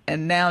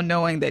 And now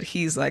knowing that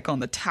he's like on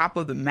the top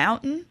of the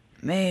mountain,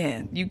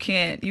 man, you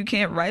can't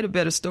write a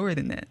better story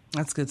than that.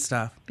 That's good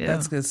stuff. Yeah.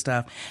 That's good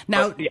stuff.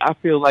 Now, See, I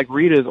feel like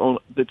Rita's on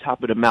the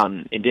top of the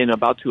mountain and then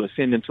about to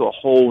ascend into a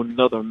whole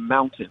nother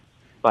mountain.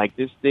 Like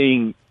this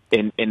thing,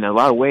 in a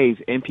lot of ways,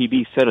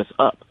 MPB set us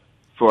up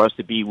for us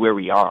to be where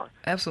we are.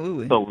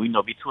 Absolutely. So,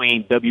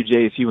 between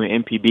WJSU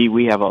and MPB,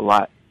 we have a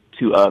lot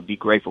to be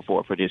grateful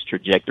for this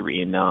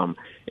trajectory. And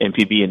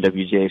MPB and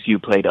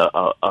WJSU played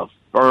a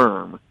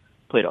firm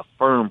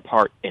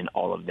part in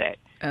all of that.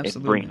 Absolutely.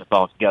 And bringing us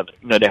all together.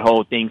 The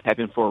whole thing's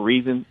happened for a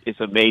reason. It's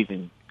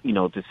amazing,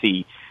 to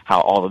see how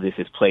all of this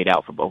has played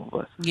out for both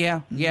of us.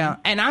 Yeah.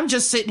 And I'm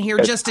just sitting here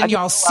just in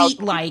y'all's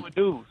seat like,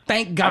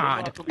 thank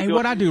God. Hey,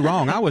 what'd I do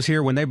wrong? I was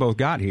here when they both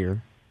got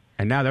here,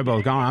 and now they're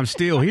both gone. I'm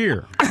still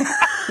here.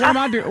 What am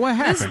I doing? What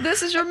happened?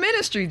 This is your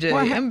ministry, Jay.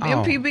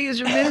 MPB is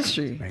your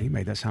ministry. Man, you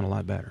made that sound a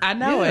lot better. I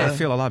know it. I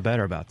feel a lot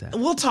better about that.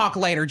 We'll talk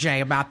later, Jay,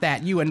 about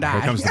that, you and I.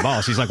 Here comes the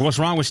boss. He's like, what's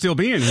wrong with still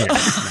being here?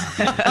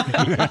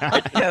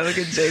 Yeah, look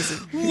at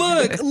Jason.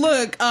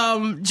 Look,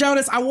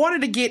 Jonas, I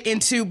wanted to get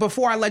into,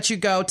 before I let you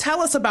go, tell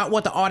us about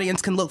what the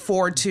audience can look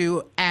forward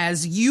to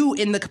as you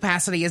in the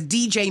capacity as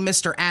DJ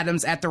Mr.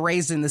 Adams at the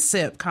Raised in the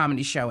Sip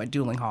comedy show at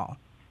Dueling Hall.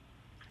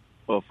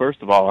 Well,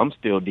 first of all, I'm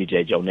still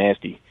DJ Joe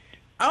Nasty.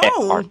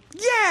 Oh,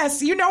 yes.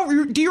 Do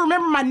you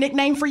remember my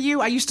nickname for you?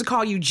 I used to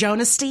call you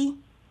Jonasty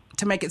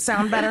to make it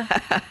sound better.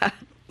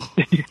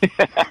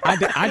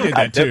 I did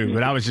that too,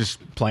 but I was just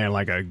playing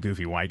like a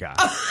goofy white guy.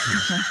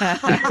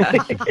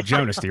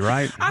 Jonasty,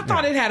 right? I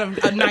thought it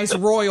had a nice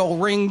royal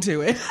ring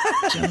to it.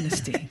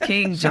 Jonasty.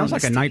 King Jonasty. Sounds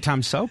like a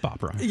nighttime soap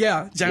opera.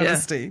 Yeah,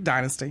 Jonasty,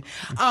 Dynasty.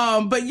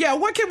 But yeah,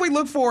 what can we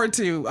look forward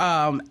to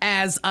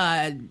as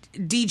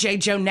DJ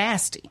Joe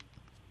Nasty?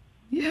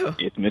 Yeah.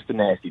 It's Mr.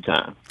 Nasty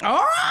time.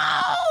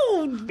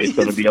 Oh! It's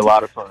going to be a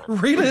lot of fun.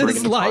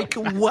 Rita's like,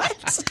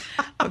 what?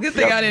 Well, good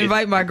thing I didn't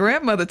invite my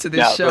grandmother to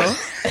this show.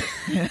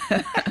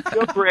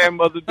 Your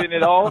grandmother's been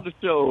at all the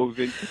shows,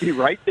 and she's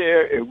right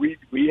there, and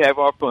we have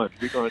our fun.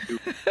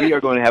 We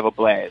are going to have a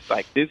blast.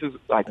 Like, this is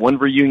like one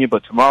reunion,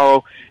 but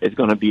tomorrow is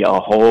going to be a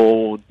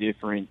whole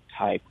different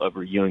type of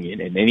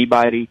reunion. And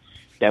anybody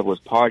that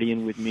was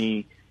partying with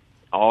me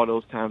all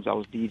those times I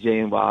was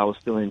DJing while I was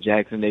still in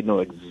Jackson, they know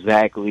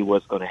exactly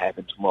what's going to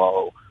happen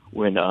tomorrow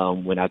when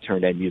I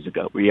turn that music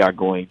up. We are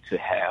going to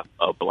have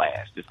a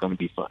blast. It's going to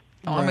be fun.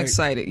 Oh, I'm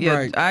excited.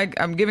 Yeah,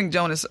 I'm giving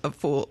Jonas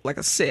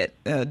a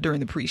set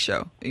during the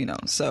pre-show.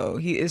 So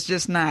it's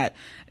just not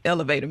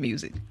elevator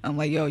music. I'm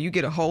like, yo, you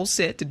get a whole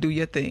set to do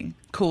your thing.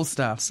 Cool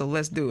stuff. So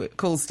let's do it.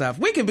 Cool stuff.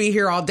 We could be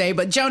here all day,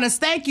 but Jonas,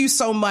 thank you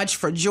so much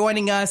for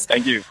joining us.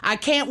 Thank you. I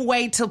can't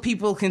wait till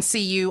people can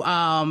see you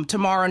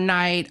tomorrow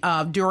night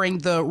during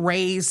the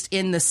Raised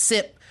in the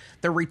Sip,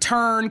 the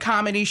return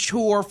comedy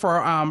tour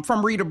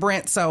from Rita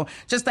Brent. So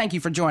just thank you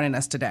for joining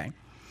us today.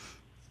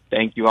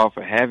 Thank you all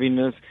for having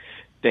us.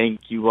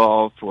 Thank you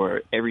all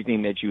for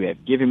everything that you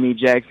have given me,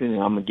 Jackson,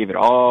 and I'm going to give it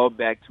all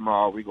back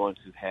tomorrow. We're going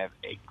to have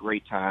a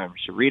great time.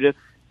 Sharita,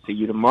 see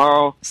you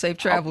tomorrow. Safe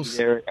travels. I'll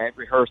be there at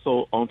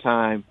rehearsal on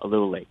time, a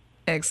little late.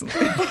 Excellent.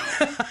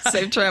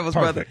 Safe travels,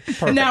 brother.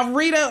 Perfect. Now,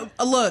 Rita,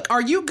 look,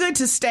 are you good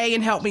to stay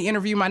and help me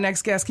interview my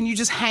next guest? Can you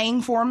just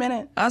hang for a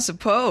minute? I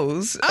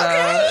suppose.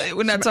 Okay.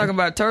 We're not talking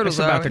about turtles,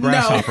 It's about the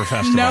Grasshopper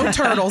Festival. No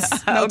turtles.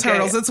 No Okay.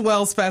 turtles. It's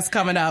Wells Fest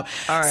coming up.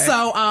 All right.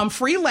 So,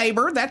 free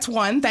labor, that's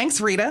one. Thanks,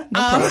 Rita. No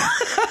problem.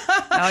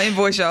 I'll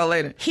invoice y'all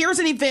later. Here's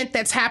an event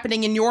that's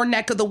happening in your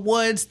neck of the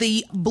woods.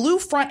 The Blue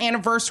Front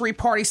Anniversary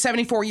Party,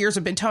 74 Years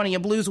of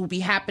Bentonia Blues, will be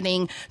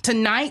happening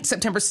tonight,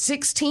 September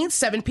 16th,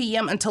 7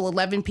 p.m. until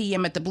 11 p.m.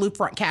 p.m. at the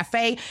Bluefront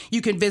Cafe.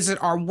 You can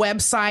visit our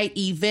website,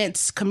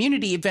 events,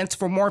 community events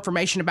for more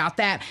information about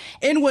that.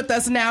 In with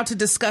us now to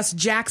discuss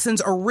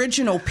Jackson's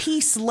original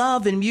Peace,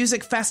 Love, and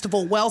Music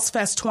Festival,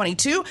 WellsFest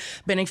 22,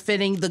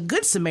 benefiting the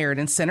Good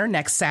Samaritan Center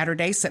next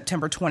Saturday,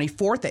 September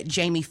 24th at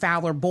Jamie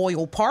Fowler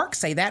Boyle Park.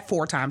 Say that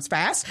 4 times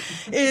fast.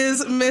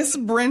 Is Miss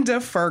Brenda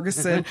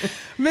Ferguson.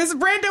 Miss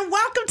Brenda,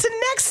 welcome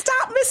to Next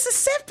Stop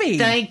Mississippi.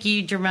 Thank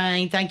you,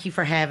 Jermaine. Thank you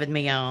for having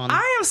me on.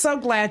 I am so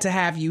glad to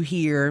have you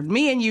here.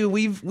 Me and you,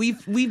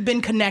 we've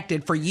been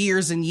connected for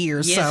years and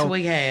years. Yes, so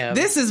we have.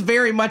 This is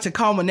very much a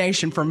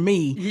culmination for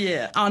me.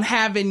 Yeah. On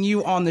having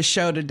you on the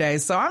show today.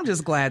 So I'm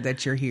just glad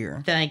that you're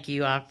here. Thank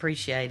you. I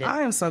appreciate it.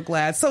 I am so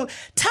glad. So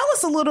tell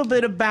us a little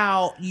bit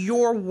about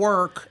your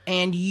work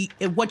and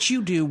what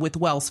you do with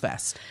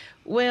WellsFest.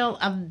 Well,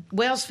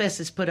 WellsFest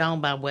is put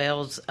on by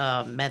Wells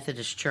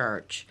Methodist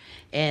Church,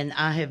 and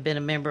I have been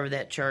a member of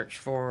that church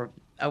for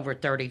over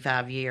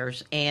 35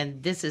 years,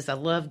 and this is a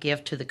love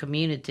gift to the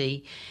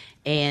community,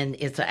 and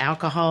it's an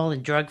alcohol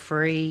and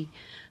drug-free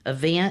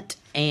event,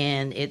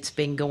 and it's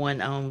been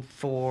going on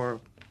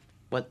for,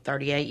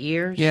 38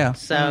 years? Yeah.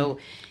 So,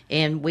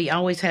 and we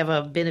always have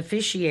a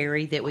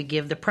beneficiary that we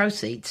give the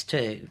proceeds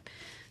to.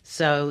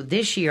 So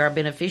this year, our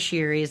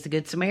beneficiary is the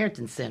Good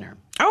Samaritan Center.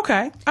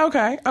 Okay.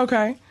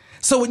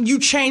 So you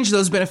change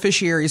those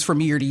beneficiaries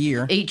from year to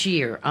year? Each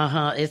year,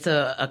 It's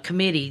a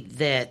committee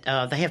that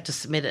they have to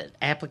submit an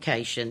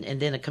application, and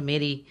then a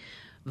committee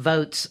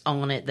votes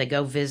on it. They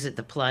go visit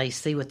the place,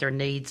 see what their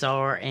needs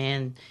are,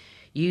 and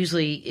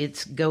usually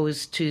it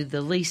goes to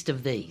the least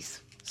of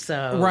these.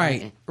 So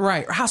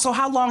Right. So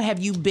how long have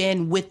you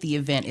been with the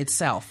event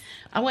itself?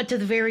 I went to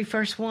the very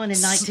first one in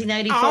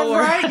 1984. All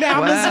right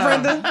now, Miss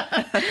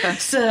Brenda.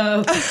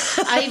 So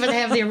I even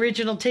have the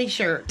original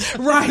T-shirt.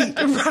 Right.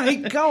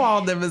 Go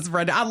on then, Miss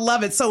Brenda. I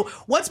love it. So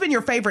what's been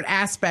your favorite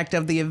aspect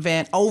of the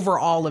event over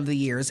all of the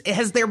years?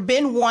 Has there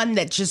been one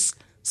that just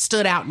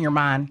stood out in your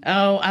mind?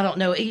 Oh, I don't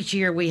know. Each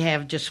year we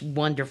have just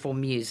wonderful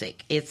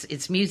music.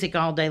 It's music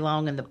all day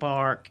long in the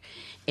park,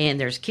 and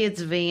there's kids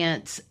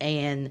events,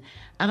 and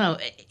I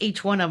don't know,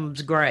 each one of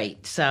them's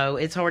great. So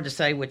it's hard to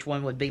say which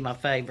one would be my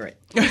favorite.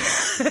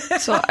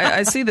 So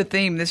I see the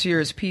theme this year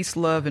is peace,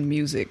 love, and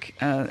music.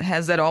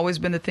 Has that always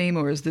been the theme,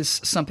 or is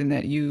this something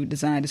that you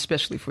designed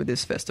especially for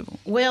this festival?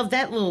 Well,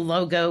 that little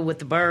logo with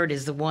the bird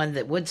is the one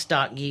that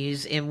Woodstock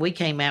used, and we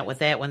came out with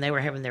that when they were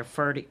having their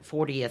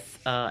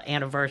 40th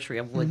anniversary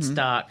of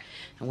Woodstock,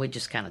 and we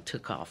just kind of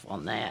took off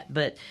on that.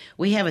 But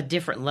we have a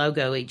different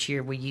logo each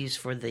year we use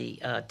for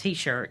the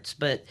T-shirts,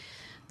 but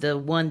the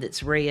one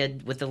that's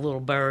red with the little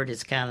bird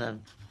is kind of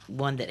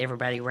one that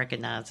everybody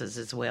recognizes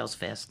as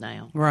WellsFest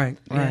now. Right.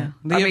 Yeah.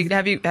 I mean,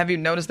 have you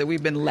noticed that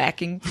we've been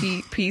lacking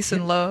peace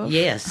and love?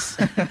 Yes.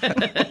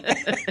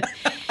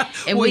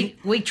 And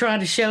we try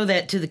to show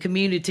that to the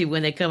community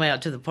when they come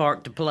out to the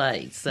park to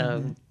play.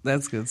 So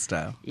that's good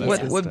stuff.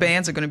 What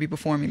bands are going to be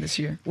performing this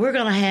year? We're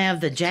going to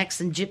have the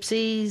Jackson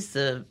Gypsies,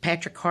 the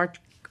Patrick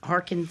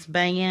Harkins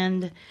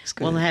Band.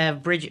 We'll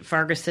have Bridget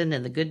Ferguson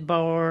and the Good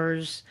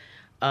Bars,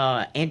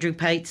 Andrew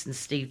Pates and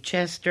Steve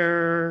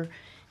Chester,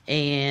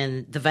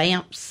 and the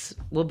Vamps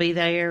will be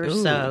there.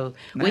 Ooh, so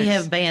nice. We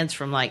have bands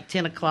from like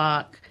 10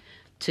 o'clock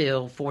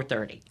till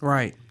 4:30.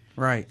 Right.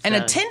 And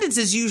attendance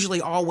is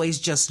usually always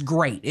just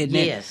great, isn't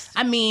it? Yes.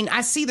 I mean,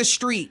 I see the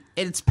street,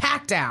 and it's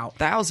packed out.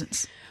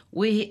 Thousands.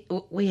 We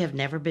have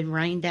never been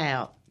rained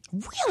out.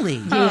 Really?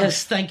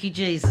 Yes, thank you,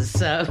 Jesus.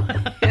 So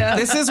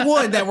this is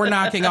wood that we're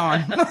knocking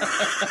on.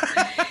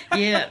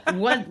 Yeah,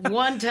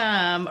 one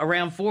time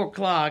around 4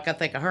 o'clock, I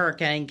think a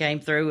hurricane came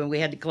through and we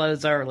had to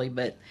close early.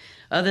 But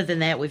other than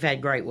that, we've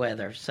had great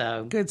weather.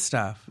 So good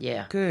stuff.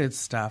 Yeah, good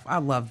stuff. I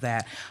love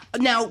that.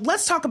 Now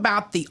let's talk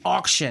about the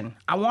auction.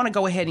 I want to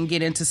go ahead and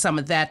get into some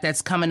of that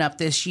that's coming up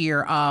this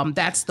year.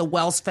 That's the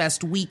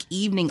WellsFest Week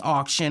Evening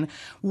Auction.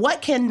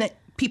 What can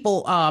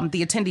people,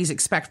 the attendees,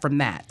 expect from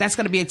that? That's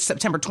going to be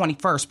September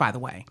 21st, by the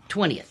way.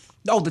 20th.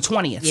 Oh, the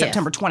 20th, yes.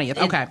 September 20th.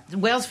 Okay.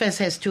 WellsFest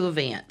has 2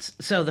 events.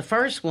 So the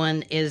first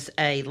one is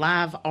a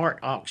live art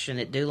auction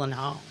at Doolin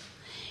Hall.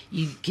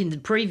 You can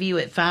preview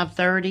at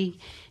 5:30,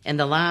 and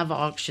the live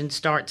auction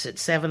starts at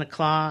 7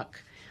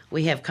 o'clock.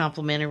 We have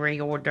complimentary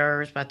hors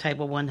d'oeuvres by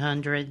Table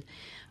 100.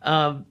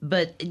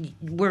 But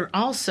we're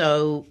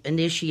also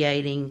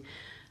initiating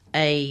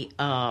an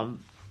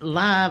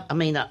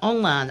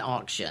online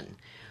auction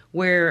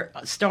where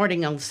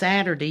starting on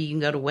Saturday, you can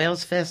go to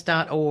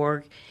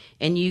wellsfest.org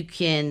and you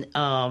can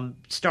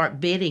start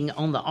bidding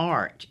on the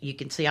art. You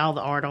can see all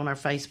the art on our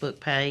Facebook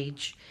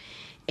page.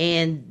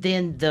 And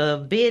then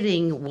the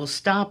bidding will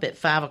stop at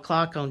 5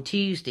 o'clock on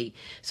Tuesday.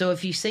 So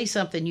if you see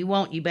something you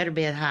want, you better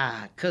bid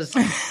high because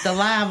the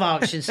live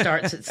auction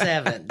starts at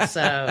 7.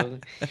 So,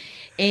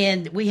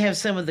 and we have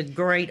some of the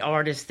great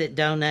artists that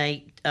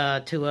donate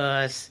to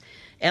us.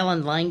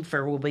 Ellen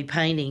Langford will be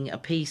painting a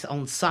piece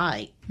on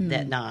site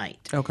that night.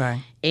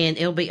 Okay. And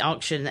it'll be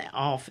auctioned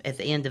off at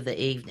the end of the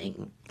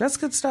evening. That's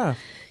good stuff.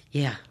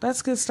 Yeah.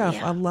 That's good stuff.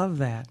 Yeah. I love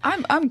that.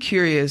 I'm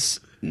curious,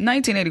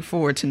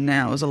 1984 to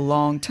now is a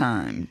long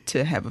time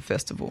to have a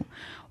festival.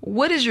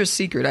 What is your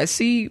secret? I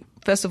see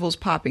festivals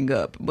popping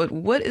up, but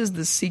what is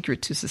the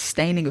secret to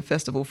sustaining a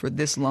festival for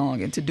this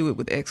long and to do it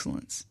with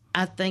excellence?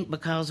 I think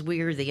because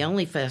we're the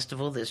only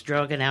festival that's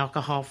drug and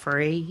alcohol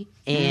free,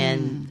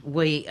 and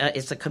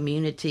it's a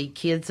community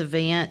kids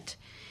event,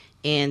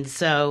 and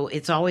so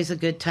it's always a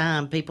good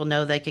time. People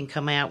know they can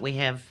come out. We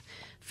have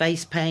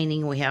face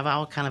painting. We have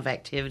all kind of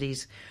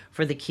activities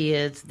for the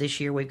kids. This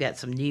year we've got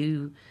some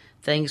new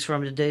things for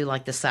them to do,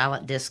 like the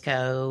silent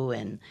disco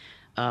and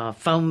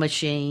foam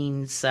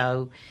machines.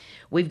 So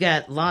we've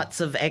got lots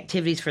of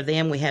activities for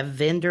them. We have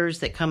vendors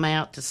that come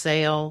out to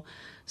sell.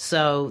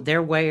 So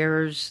their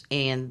wares,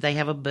 and they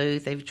have a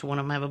booth. Each one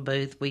of them have a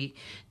booth. We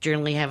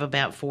generally have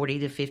about 40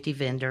 to 50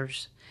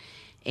 vendors.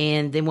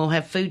 And then we'll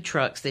have food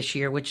trucks this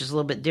year, which is a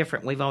little bit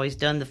different. We've always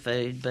done the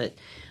food, but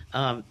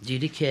due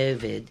to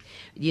COVID,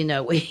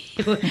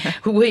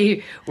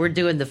 we're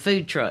doing the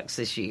food trucks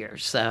this year.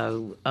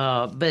 So,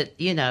 but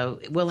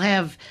we'll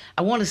have.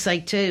 I want to say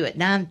too, at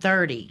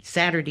 9:30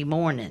 Saturday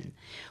morning,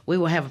 we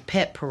will have a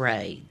pet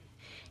parade.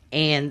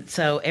 And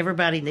so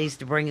everybody needs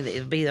to bring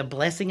it'll be the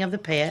blessing of the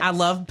pets. I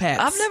love pets.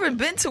 I've never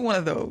been to one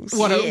of those.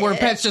 Where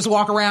pets just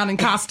walk around in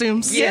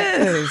costumes?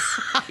 Yes.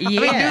 I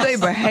mean, do they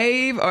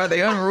behave? Are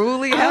they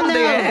unruly? How do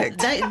they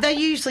act? They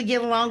usually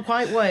get along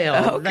quite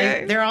well.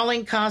 Okay. They're all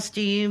in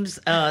costumes.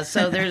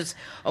 So there's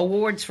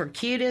awards for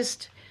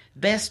cutest,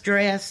 best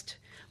dressed,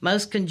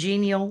 most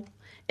congenial,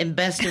 and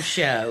best of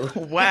show.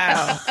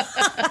 Wow.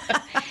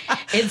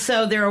 And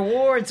so their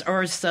awards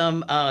are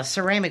some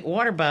ceramic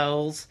water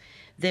bowls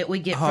that we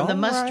get from the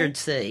mustard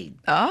seed.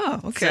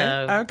 Oh,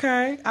 okay.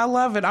 Okay, I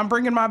love it. I'm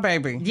bringing my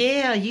baby.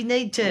 Yeah, you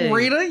need to.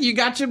 Rita, you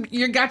got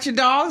your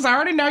dogs. I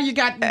already know you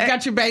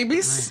got your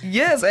babies.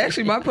 Yes,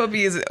 actually, my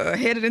puppy is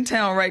headed in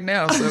town right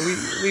now, so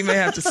we may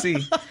have to see.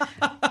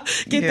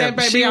 Get that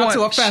baby out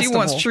to a festival. She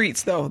wants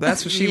treats, though.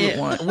 That's what she would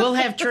want. We'll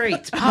have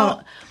treats.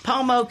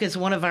 Palm Oak is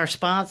one of our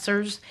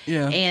sponsors,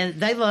 and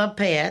they love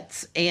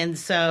pets, and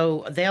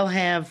so they'll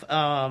have.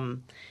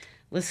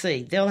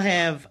 They'll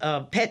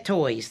have pet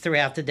toys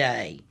throughout the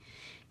day.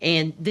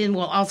 And then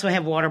we'll also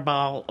have water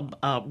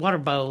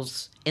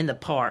bowls in the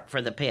park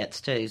for the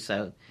pets, too,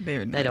 so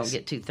they don't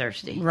get too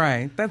thirsty.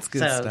 Right. That's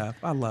good stuff.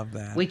 I love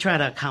that. We try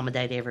to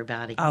accommodate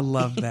everybody. I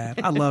love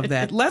that. I love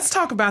that. Let's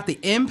talk about the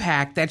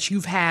impact that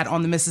you've had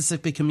on the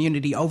Mississippi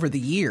community over the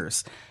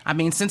years. I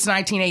mean, since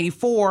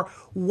 1984,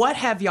 what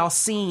have y'all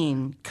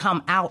seen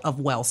come out of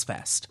Wells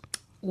Fest?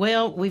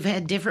 Well, we've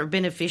had different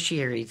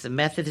beneficiaries: the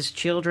Methodist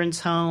Children's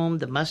Home,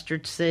 the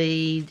Mustard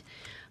Seed.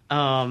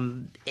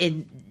 The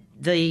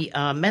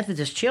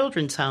Methodist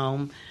Children's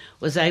Home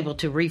was able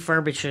to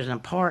refurbish an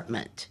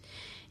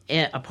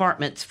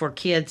apartments for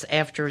kids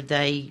after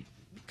they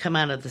come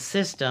out of the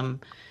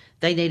system.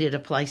 They needed a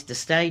place to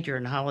stay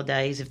during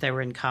holidays. If they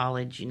were in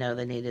college,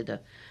 they needed a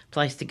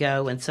place to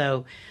go. And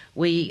so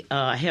we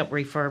helped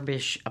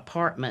refurbish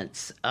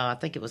apartments. I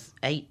think it was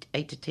 8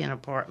 to 10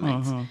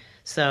 apartments. Mm-hmm.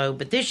 So,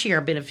 but this year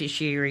our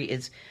beneficiary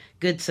is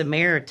Good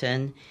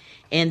Samaritan,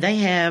 and they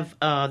have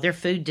their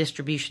food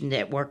distribution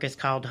network is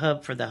called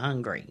Hub for the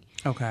Hungry.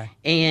 Okay.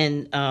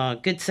 And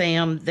Good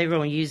Sam, they're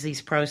going to use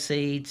these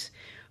proceeds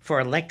for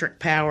electric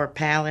power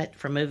pallet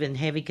for moving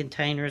heavy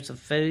containers of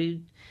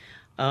food,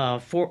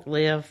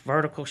 forklift,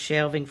 vertical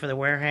shelving for the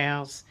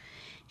warehouse,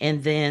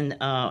 and then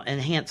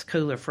enhanced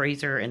cooler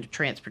freezer and a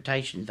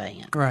transportation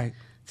van. Right.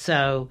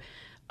 So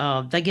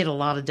they get a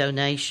lot of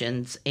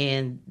donations,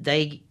 and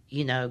they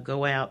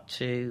go out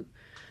to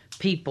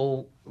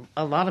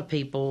a lot of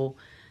people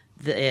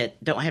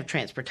that don't have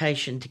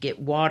transportation to get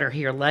water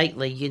here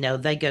lately.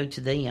 They go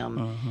to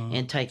them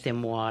and take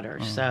them water.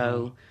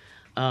 So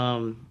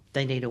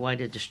they need a way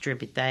to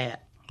distribute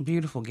that.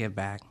 Beautiful give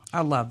back.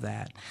 I love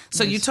that.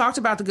 So you talked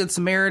about the Good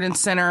Samaritan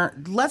Center.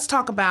 Let's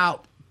talk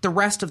about the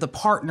rest of the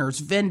partners,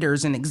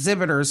 vendors, and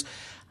exhibitors.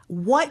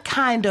 What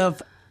kind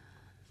of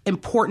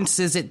importance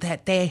is it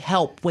that they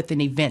help with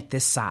an event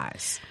this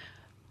size?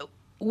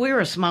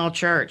 We're a small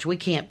church. We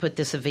can't put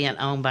this event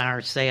on by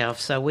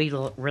ourselves, so we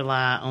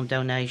rely on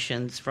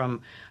donations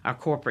from our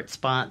corporate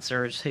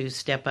sponsors who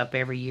step up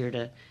every year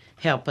to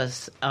help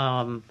us.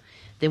 Then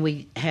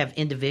we have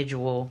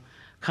individual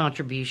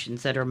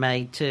contributions that are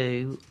made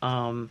too.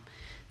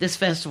 This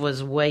festival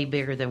is way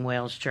bigger than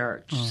Wells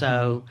Church,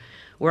 so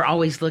we're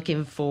always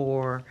looking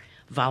for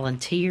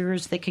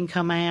volunteers that can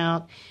come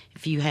out.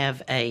 If you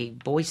have a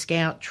Boy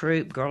Scout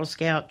troop, Girl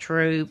Scout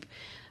troop,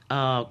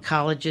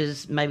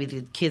 colleges, maybe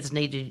the kids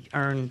need to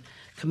earn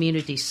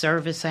community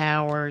service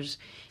hours.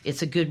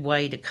 It's a good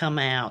way to come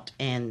out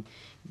and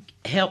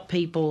help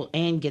people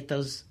and get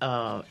those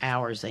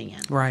hours in.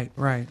 Right.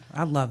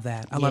 I love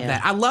that. I love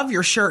that. I love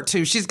your shirt,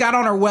 too. She's got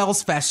on her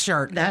Wells Fest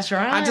shirt. That's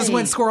right. I just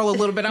went squirrel a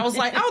little bit. I was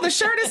like, oh, the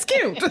shirt is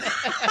cute.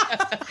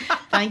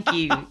 Thank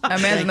you. I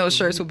imagine those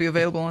shirts will be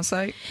available on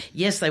site?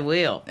 Yes, they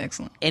will.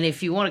 Excellent. And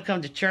if you want to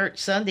come to church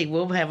Sunday,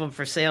 we'll have them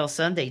for sale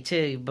Sunday,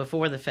 too,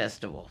 before the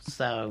festival.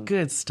 So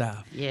good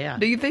stuff. Yeah.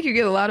 Do you think you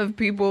get a lot of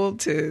people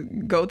to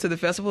go to the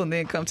festival and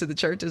then come to the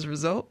church as a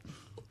result?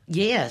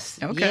 Yes.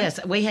 Okay.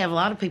 Yes. We have a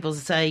lot of people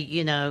say,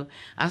 you know,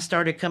 I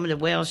started coming to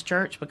Wells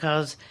Church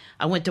because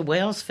I went to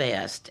Wells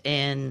Fest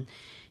and,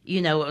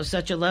 you know, it was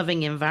such a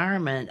loving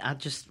environment. I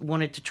just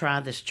wanted to try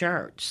this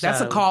church. That's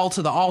a call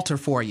to the altar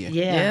for you.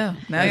 Yeah.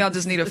 Now y'all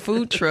just need a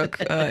food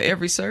truck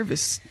every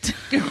service.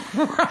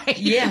 Right.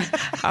 Yeah.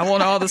 I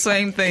want all the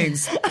same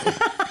things.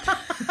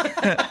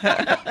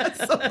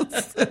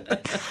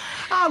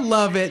 I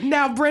love it.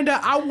 Now, Brenda,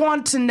 I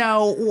want to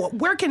know,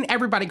 where can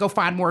everybody go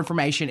find more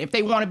information? If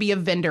they want to be a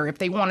vendor, if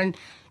they want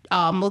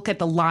to look at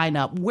the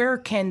lineup, where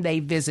can they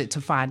visit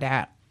to find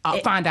out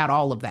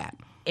all of that?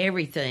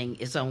 Everything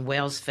is on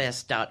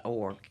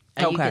wellsfest.org.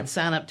 You Okay. can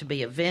sign up to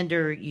be a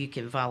vendor. You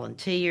can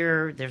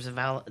volunteer. There's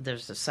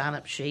a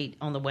sign-up sheet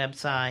on the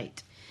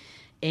website.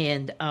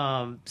 And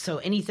so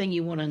anything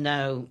you want to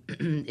know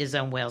is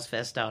on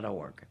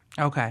wellsfest.org.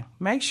 Okay.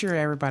 Make sure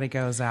everybody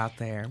goes out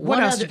there. What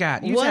else you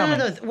got?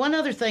 One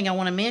other thing I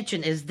want to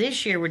mention is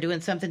this year we're doing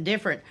something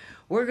different.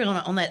 We're going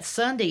to, on that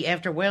Sunday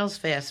after Wells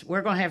Fest,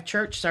 we're going to have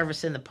church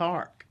service in the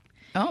park.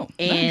 Oh,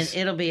 and nice.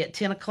 it'll be at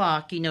 10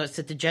 o'clock. You know, it's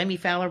at the Jamie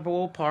Fowler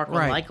Boyle Park on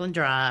Right. Lakeland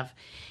Drive.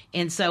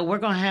 And so we're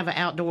going to have an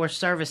outdoor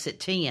service at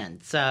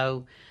 10.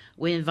 So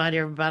we invite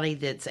everybody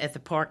that's at the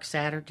park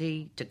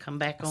Saturday to come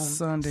back on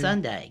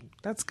Sunday.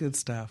 That's good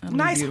stuff.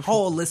 Nice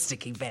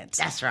holistic events.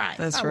 That's right.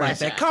 That's I right. like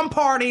that. Come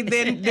party,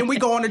 then we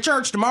go on to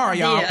church tomorrow,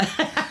 y'all.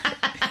 Yeah.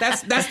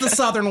 That's the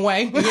Southern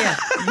way. Yeah.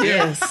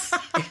 Yes.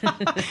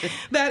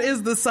 That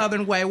is the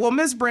Southern way. Well,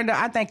 Miss Brenda,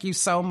 I thank you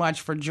so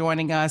much for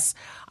joining us.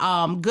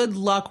 Good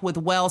luck with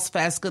Wells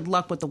Fest. Good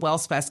luck with the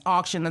Wells Fest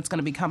auction that's going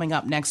to be coming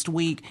up next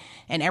week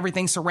and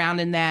everything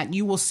surrounding that.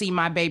 You will see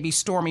my baby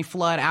Stormy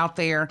Flood out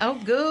there. Oh,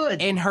 good.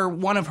 In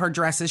one of her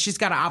dresses. She's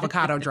got an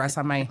avocado dress.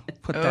 I may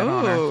put that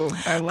on her.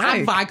 Oh, I like.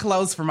 I buy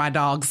clothes for my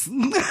dogs.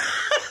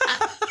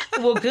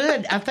 Well,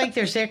 good. I think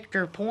there's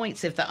extra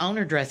points if the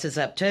owner dresses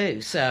up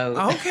too.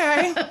 So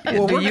Okay.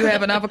 Well, Do you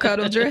have an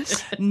avocado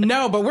dress?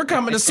 No, but we're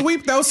coming to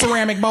sweep those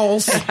ceramic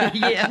bowls.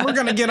 Yeah. We're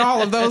going to get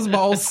all of those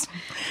bowls.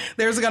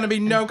 There's going to be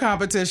no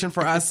competition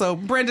for us. So,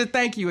 Brenda,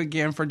 thank you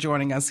again for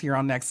joining us here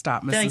on Next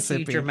Stop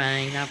Mississippi. Thank you,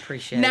 Jermaine. I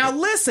appreciate it. Now,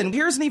 listen,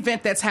 here's an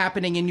event that's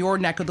happening in your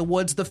neck of the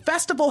woods. The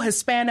Festival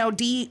Hispano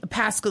de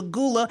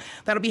Pascagoula.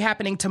 That'll be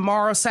happening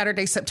tomorrow,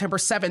 Saturday, September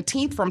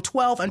 17th from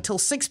 12 until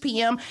 6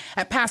 p.m.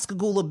 at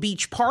Pascagoula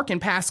Beach Park in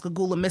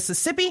Pascagoula,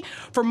 Mississippi.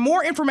 For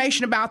more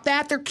information about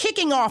that, they're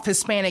kicking off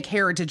Hispanic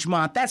Heritage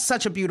Month. That's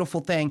such a beautiful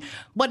thing.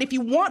 But if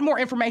you want more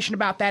information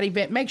about that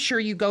event, make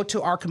sure you go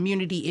to our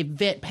community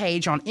event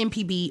page on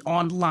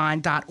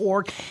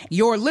mpbonline.org.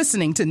 You're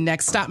listening to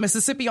Next Stop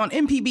Mississippi on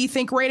MPB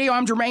Think Radio.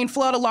 I'm Jermaine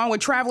Flood along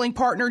with traveling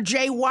partner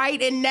Jay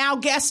White and now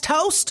guest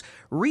host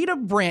Rita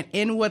Brent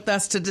in with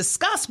us to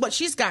discuss what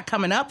she's got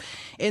coming up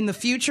in the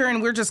future,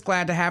 and we're just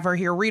glad to have her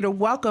here. Rita,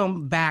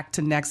 welcome back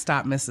to Next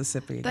Stop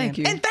Mississippi again. Thank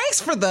you. And thanks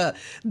for the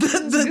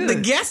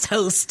guest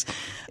host.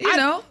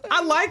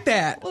 I like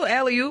that. little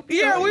alley-oop.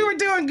 Yeah, we were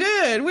doing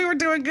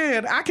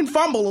good. I can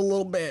fumble a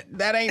little bit.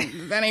 That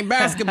ain't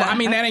basketball. I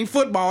mean, that ain't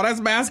football.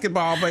 That's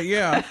basketball, but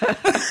yeah.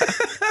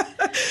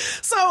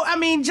 So, I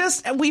mean,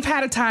 we've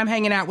had a time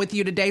hanging out with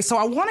you today. So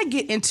I want to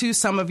get into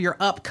some of your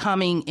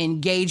upcoming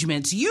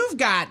engagements. You've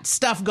got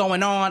stuff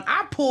going on.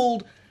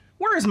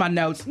 Where is my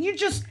notes?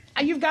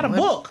 You've got a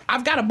book.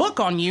 I've got a book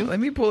on you. Let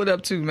me pull it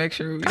up too. Make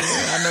sure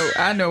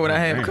I know what I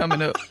have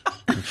coming up.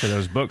 Make sure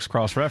those books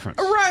cross-reference.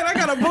 Right, I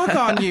got a book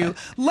on you.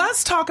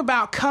 Let's talk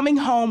about Coming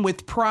Home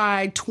with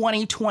Pride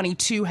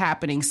 2022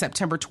 happening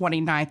September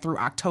 29th through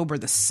October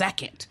the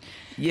 2nd.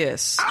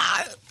 Yes.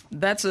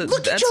 That's a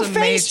Look at your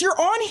face.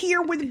 You're on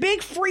here with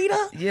Big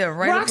Frida. Yeah,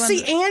 right.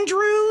 Roxy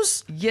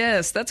Andrews.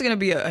 Yes, that's going to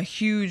be a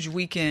huge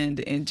weekend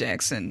in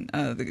Jackson.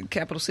 The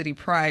Capital City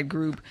Pride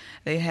Group,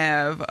 they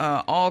have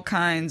all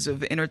kinds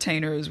of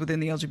entertainers within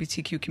the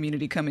LGBTQ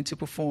community coming to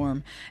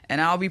perform. And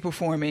I'll be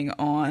performing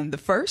on the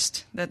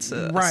 1st. That's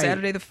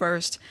Saturday the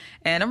 1st.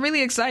 And I'm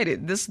really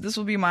excited. This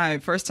will be my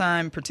first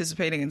time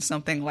participating in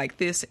something like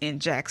this in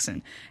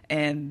Jackson.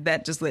 And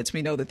that just lets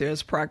me know that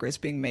there's progress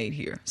being made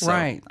here. So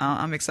Right.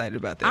 I'm excited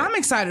about that. I'm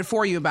excited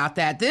for you about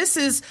that.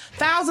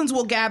 Thousands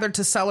will gather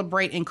to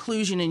celebrate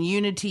inclusion and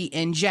unity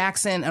in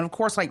Jackson. And of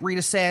course, like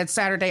Rita said,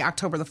 Saturday,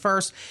 October the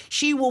 1st,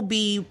 she will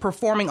be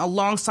performing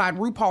alongside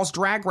RuPaul's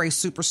Drag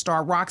Race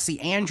superstar,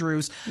 Roxy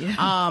Andrews.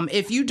 Yeah.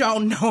 If you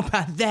don't know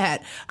about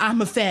that, I'm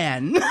a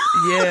fan.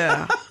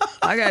 Yeah.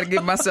 I got to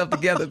get myself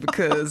together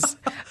because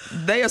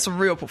they are some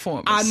real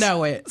performers. I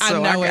know it.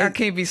 So I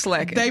can't be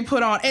slacking. They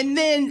put on. And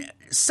then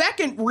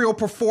second real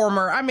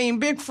performer,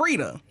 Big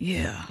Frida.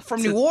 Yeah.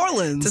 From New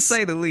Orleans. To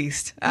say the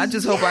least. I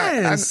just hope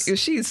if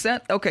she's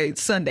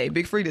Sunday.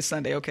 Big Frida's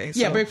Sunday. Okay. So,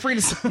 yeah, Big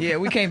Frida's Sunday. Yeah,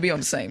 we can't be on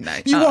the same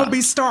night. You won't be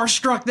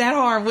starstruck that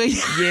hard, will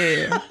you?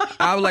 Yeah.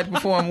 I would like to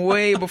perform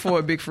way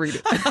before Big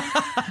Freedia.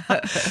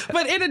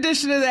 But in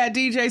addition to that,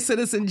 DJ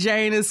Citizen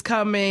Jane is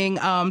coming.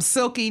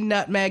 Silky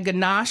Nutmeg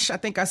Ganache, I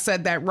think I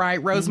said that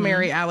right.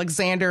 Rosemary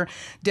Alexander,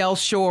 Del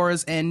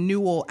Shores, and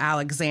Newell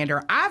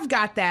Alexander. I've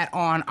got that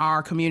on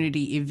our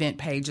community event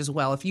page as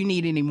well. If you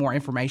need any more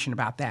information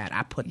about that,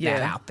 I put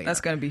that out there.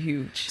 That's going to be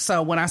huge.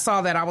 So when I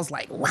saw that, I was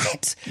like,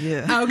 what?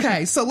 Yeah.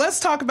 Okay, so let's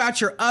talk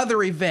about your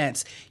other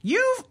events.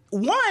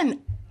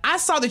 I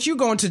saw that you're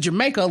going to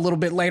Jamaica a little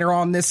bit later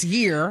on this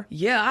year.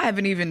 Yeah, I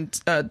haven't even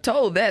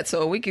told that,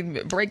 so we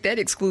can break that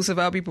exclusive.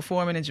 I'll be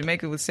performing in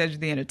Jamaica with Cedric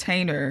the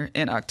Entertainer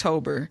in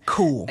October.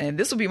 Cool. And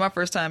this will be my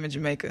first time in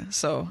Jamaica,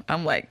 so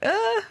I'm like,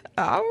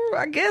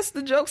 I guess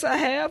the jokes I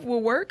have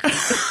will work.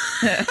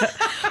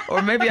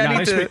 Or maybe I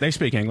need to... They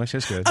speak English.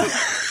 It's good.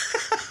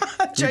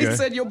 Jay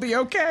said you'll be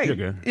okay. You're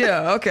good.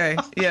 Yeah, okay.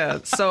 Yeah,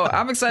 so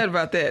I'm excited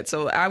about that.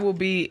 So I will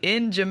be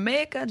in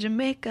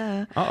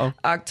Jamaica.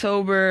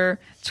 October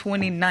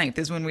 29th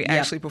is when we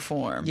actually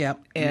perform. Yep.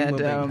 And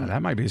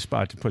that might be a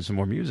spot to put some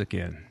more music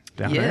in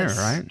down there,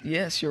 right?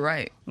 Yes, you're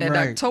right. And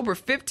October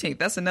 15th,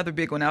 that's another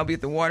big one. I'll be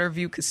at the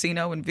Waterview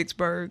Casino in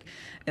Vicksburg,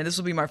 and this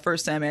will be my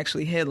first time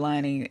actually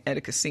headlining at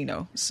a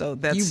casino. So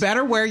that's... You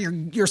better wear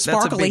your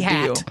sparkly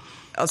hat. Deal.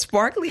 A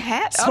sparkly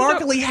hat?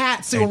 Sparkly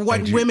hats are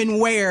what women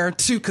wear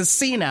to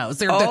casinos.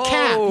 They're the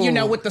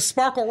cap, with the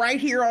sparkle right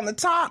here on the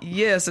top.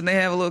 Yes, and they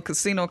have a little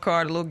casino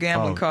card, a little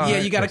gambling card. Yeah,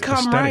 you got to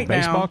come right now.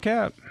 Baseball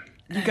cap.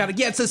 You got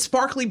to, it's a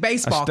sparkly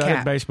baseball studded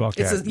cap. Baseball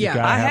cap.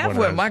 I have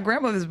one. My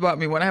grandmother's bought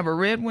me one. I have a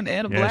red one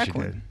and a black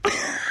one.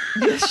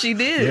 Yes, she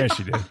did. Yeah,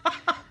 she did.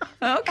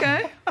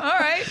 Okay. All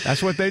right.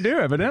 That's what they do,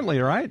 evidently,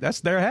 right?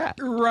 That's their hat.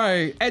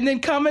 Right. And then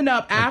coming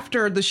up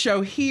after the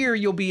show here,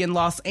 you'll be in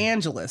Los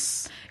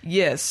Angeles.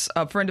 Yes.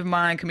 A friend of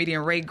mine,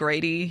 comedian Ray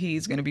Grady,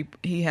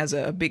 he has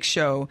a big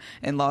show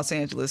in Los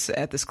Angeles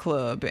at this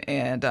club,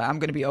 and I'm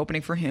going to be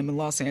opening for him in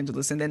Los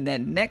Angeles. And then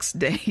that next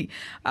day,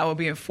 I will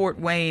be in Fort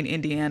Wayne,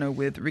 Indiana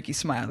with Ricky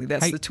Smiley.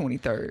 That's the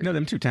 23rd. No,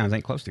 them two towns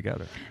ain't close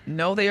together.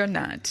 No, they are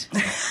not.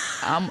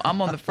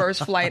 I'm on the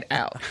first flight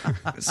out.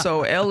 So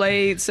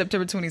LA,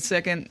 September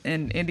 22nd,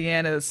 and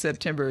Indiana,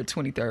 September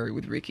 23rd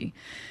with Ricky.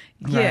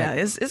 Yeah,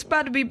 it's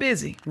about to be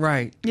busy.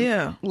 Right.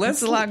 Yeah.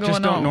 There's a lot going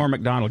on. Just don't Norm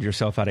Macdonald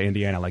yourself out of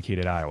Indiana like he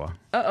did Iowa.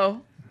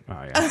 Uh-oh.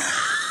 Oh, yeah.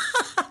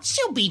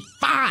 She'll be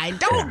fine.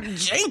 Don't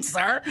jinx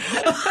her.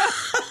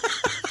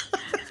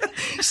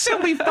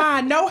 She'll be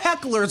fine. No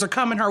hecklers are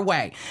coming her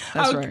way.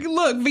 That's right.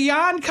 Look,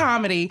 beyond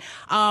comedy,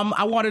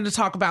 I wanted to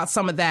talk about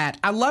some of that.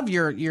 I love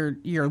your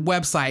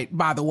website,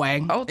 by the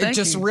way. Oh, thank you. It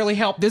just really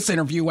helped this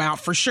interview out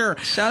for sure.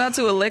 Shout out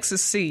to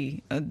Alexis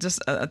C.,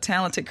 just a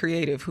talented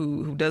creative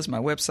who does my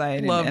website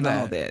and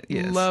all that.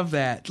 Yes. Love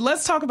that.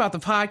 Let's talk about the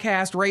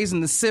podcast,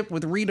 Raising the Sip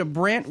with Rita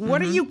Brent.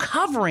 What are you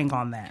covering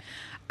on that?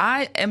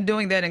 I am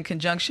doing that in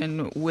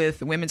conjunction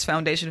with Women's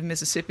Foundation of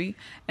Mississippi,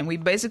 and we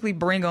basically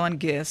bring on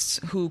guests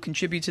who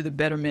contribute to the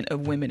betterment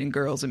of women and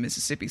girls in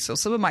Mississippi. So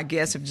some of my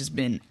guests have just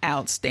been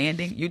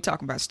outstanding. You're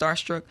talking about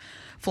starstruck.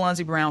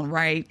 Flonzie Brown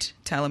Wright,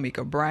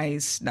 Talamika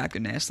Bryce, Dr.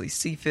 Nashley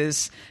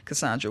Cephas,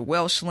 Cassandra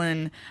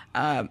Welshland.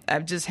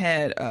 I've just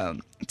had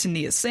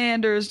Tania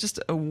Sanders, just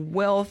a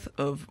wealth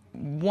of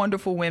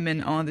wonderful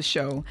women on the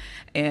show.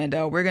 And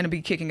we're going to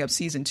be kicking up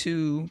season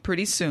 2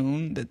 pretty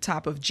soon. The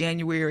top of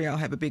January, I'll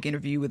have a big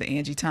interview with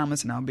Angie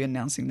Thomas, and I'll be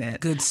announcing that.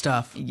 Good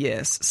stuff.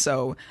 Yes.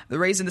 So the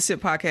Raising the Sip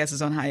podcast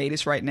is on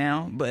hiatus right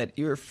now, but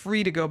you're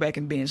free to go back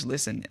and binge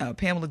listen.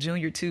 Pamela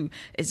Jr. too.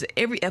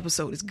 Every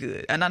episode is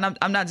good. And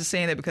I'm not just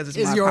saying that because it's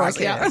my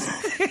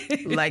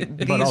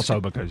podcast. But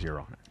also because you're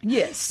on it.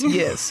 Yes.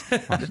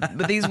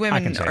 But these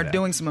women are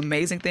doing some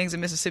amazing things in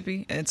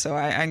Mississippi, and so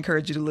I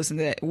encourage you to listen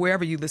to that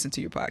wherever you listen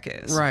to your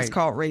podcast. Right. It's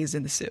called Raised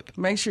in the Sip.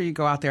 Make sure you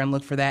go out there and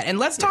look for that. And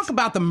let's talk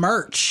about the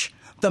merch.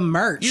 The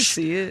merch. You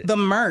see it. The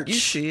merch. You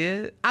see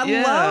it.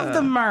 I love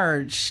the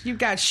merch. You've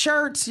got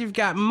shirts. You've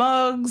got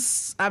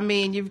mugs. I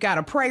mean, you've got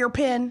a prayer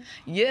pin.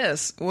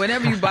 Yes.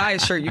 Whenever you buy a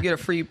shirt, you get a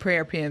free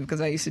prayer pin, because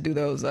I used to do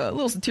those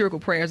little satirical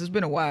prayers. It's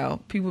been a while.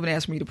 People have been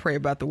asking me to pray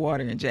about the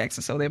water in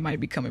Jackson, so they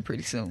might be coming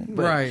pretty soon.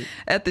 But right.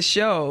 At the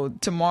show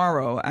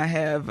tomorrow, I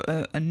have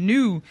a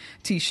new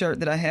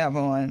T-shirt that I have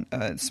on.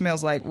 It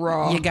smells like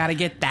raw. You got to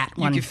get that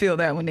one. You can feel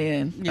that one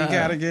in. You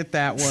got to get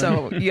that one.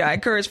 So, yeah, I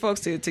encourage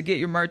folks to get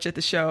your merch at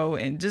the show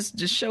and just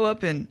show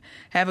up and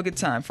have a good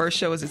time. First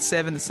show is at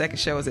 7. The second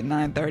show is at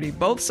 9:30.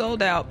 Both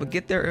sold out, but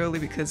get there early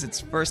because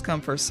it's first come,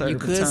 first serve. You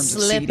could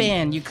slip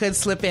in. You could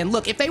slip in.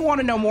 Look, if they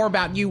want to know more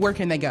about you, where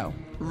can they go?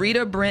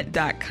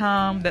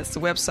 RitaBrent.com. That's the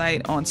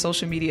website. On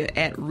social media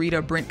at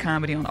Rita Brent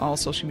Comedy on all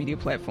social media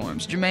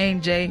platforms.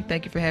 Jermaine, Jay,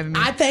 thank you for having me.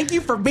 I thank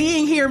you for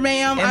being here,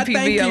 ma'am.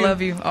 MPB, I love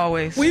you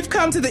always. We've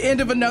come to the end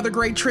of another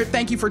great trip.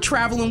 Thank you for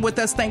traveling with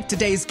us. Thank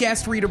today's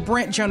guests, Rita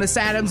Brent, Jonas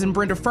Adams, and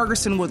Brenda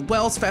Ferguson with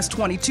Wells Fest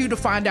 22. To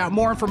find out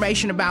more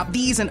information about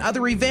these and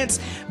other events,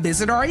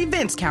 visit our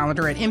events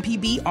calendar at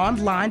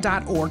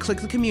mpbonline.org. Click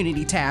the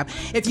community tab.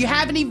 If you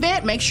have an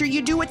event, make sure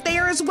you do it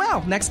there as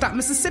well. Next Stop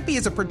Mississippi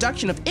is a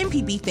production of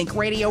MPB Think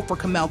Radio. For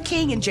Kamel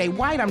King and Jay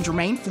White, I'm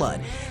Jermaine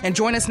Flood. And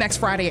join us next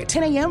Friday at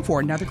 10 a.m. for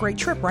another great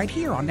trip right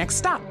here on Next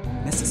Stop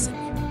Mississippi.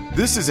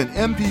 This is an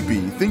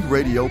MPB Think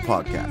Radio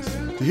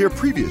podcast. To hear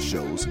previous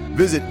shows,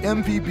 visit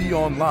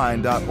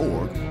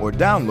mpbonline.org or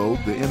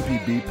download the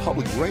MPB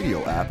Public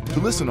Radio app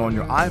to listen on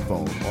your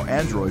iPhone or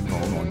Android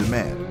phone on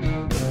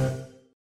demand.